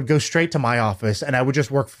 10:30, and I would go straight to my office, and I would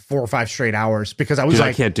just work for 4 or 5 straight hours because I was Dude,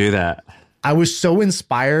 I can't do that. I was so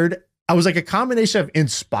inspired. I was like a combination of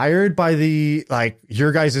inspired by the, like,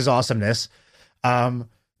 your guys' awesomeness,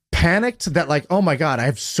 panicked that, like, oh my God, I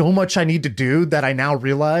have so much I need to do that I now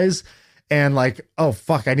realize. And like, oh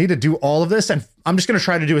fuck, I need to do all of this. And I'm just going to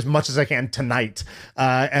try to do as much as I can tonight.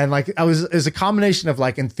 And like, it was a combination of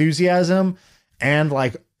like enthusiasm and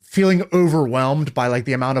like feeling overwhelmed by like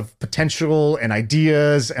the amount of potential and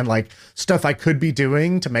ideas and like stuff I could be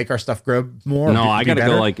doing to make our stuff grow more. No, I got to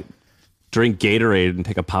go like drink Gatorade and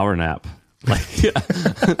take a power nap. Like, you know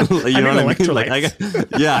what I mean? Like,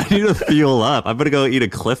 I need to fuel up. I'm gonna go eat a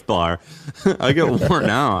Cliff Bar. I get worn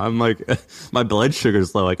out. I'm like, my blood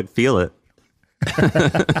sugar's low. I can feel it.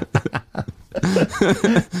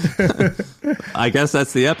 I guess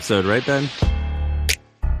that's the episode, right, Ben?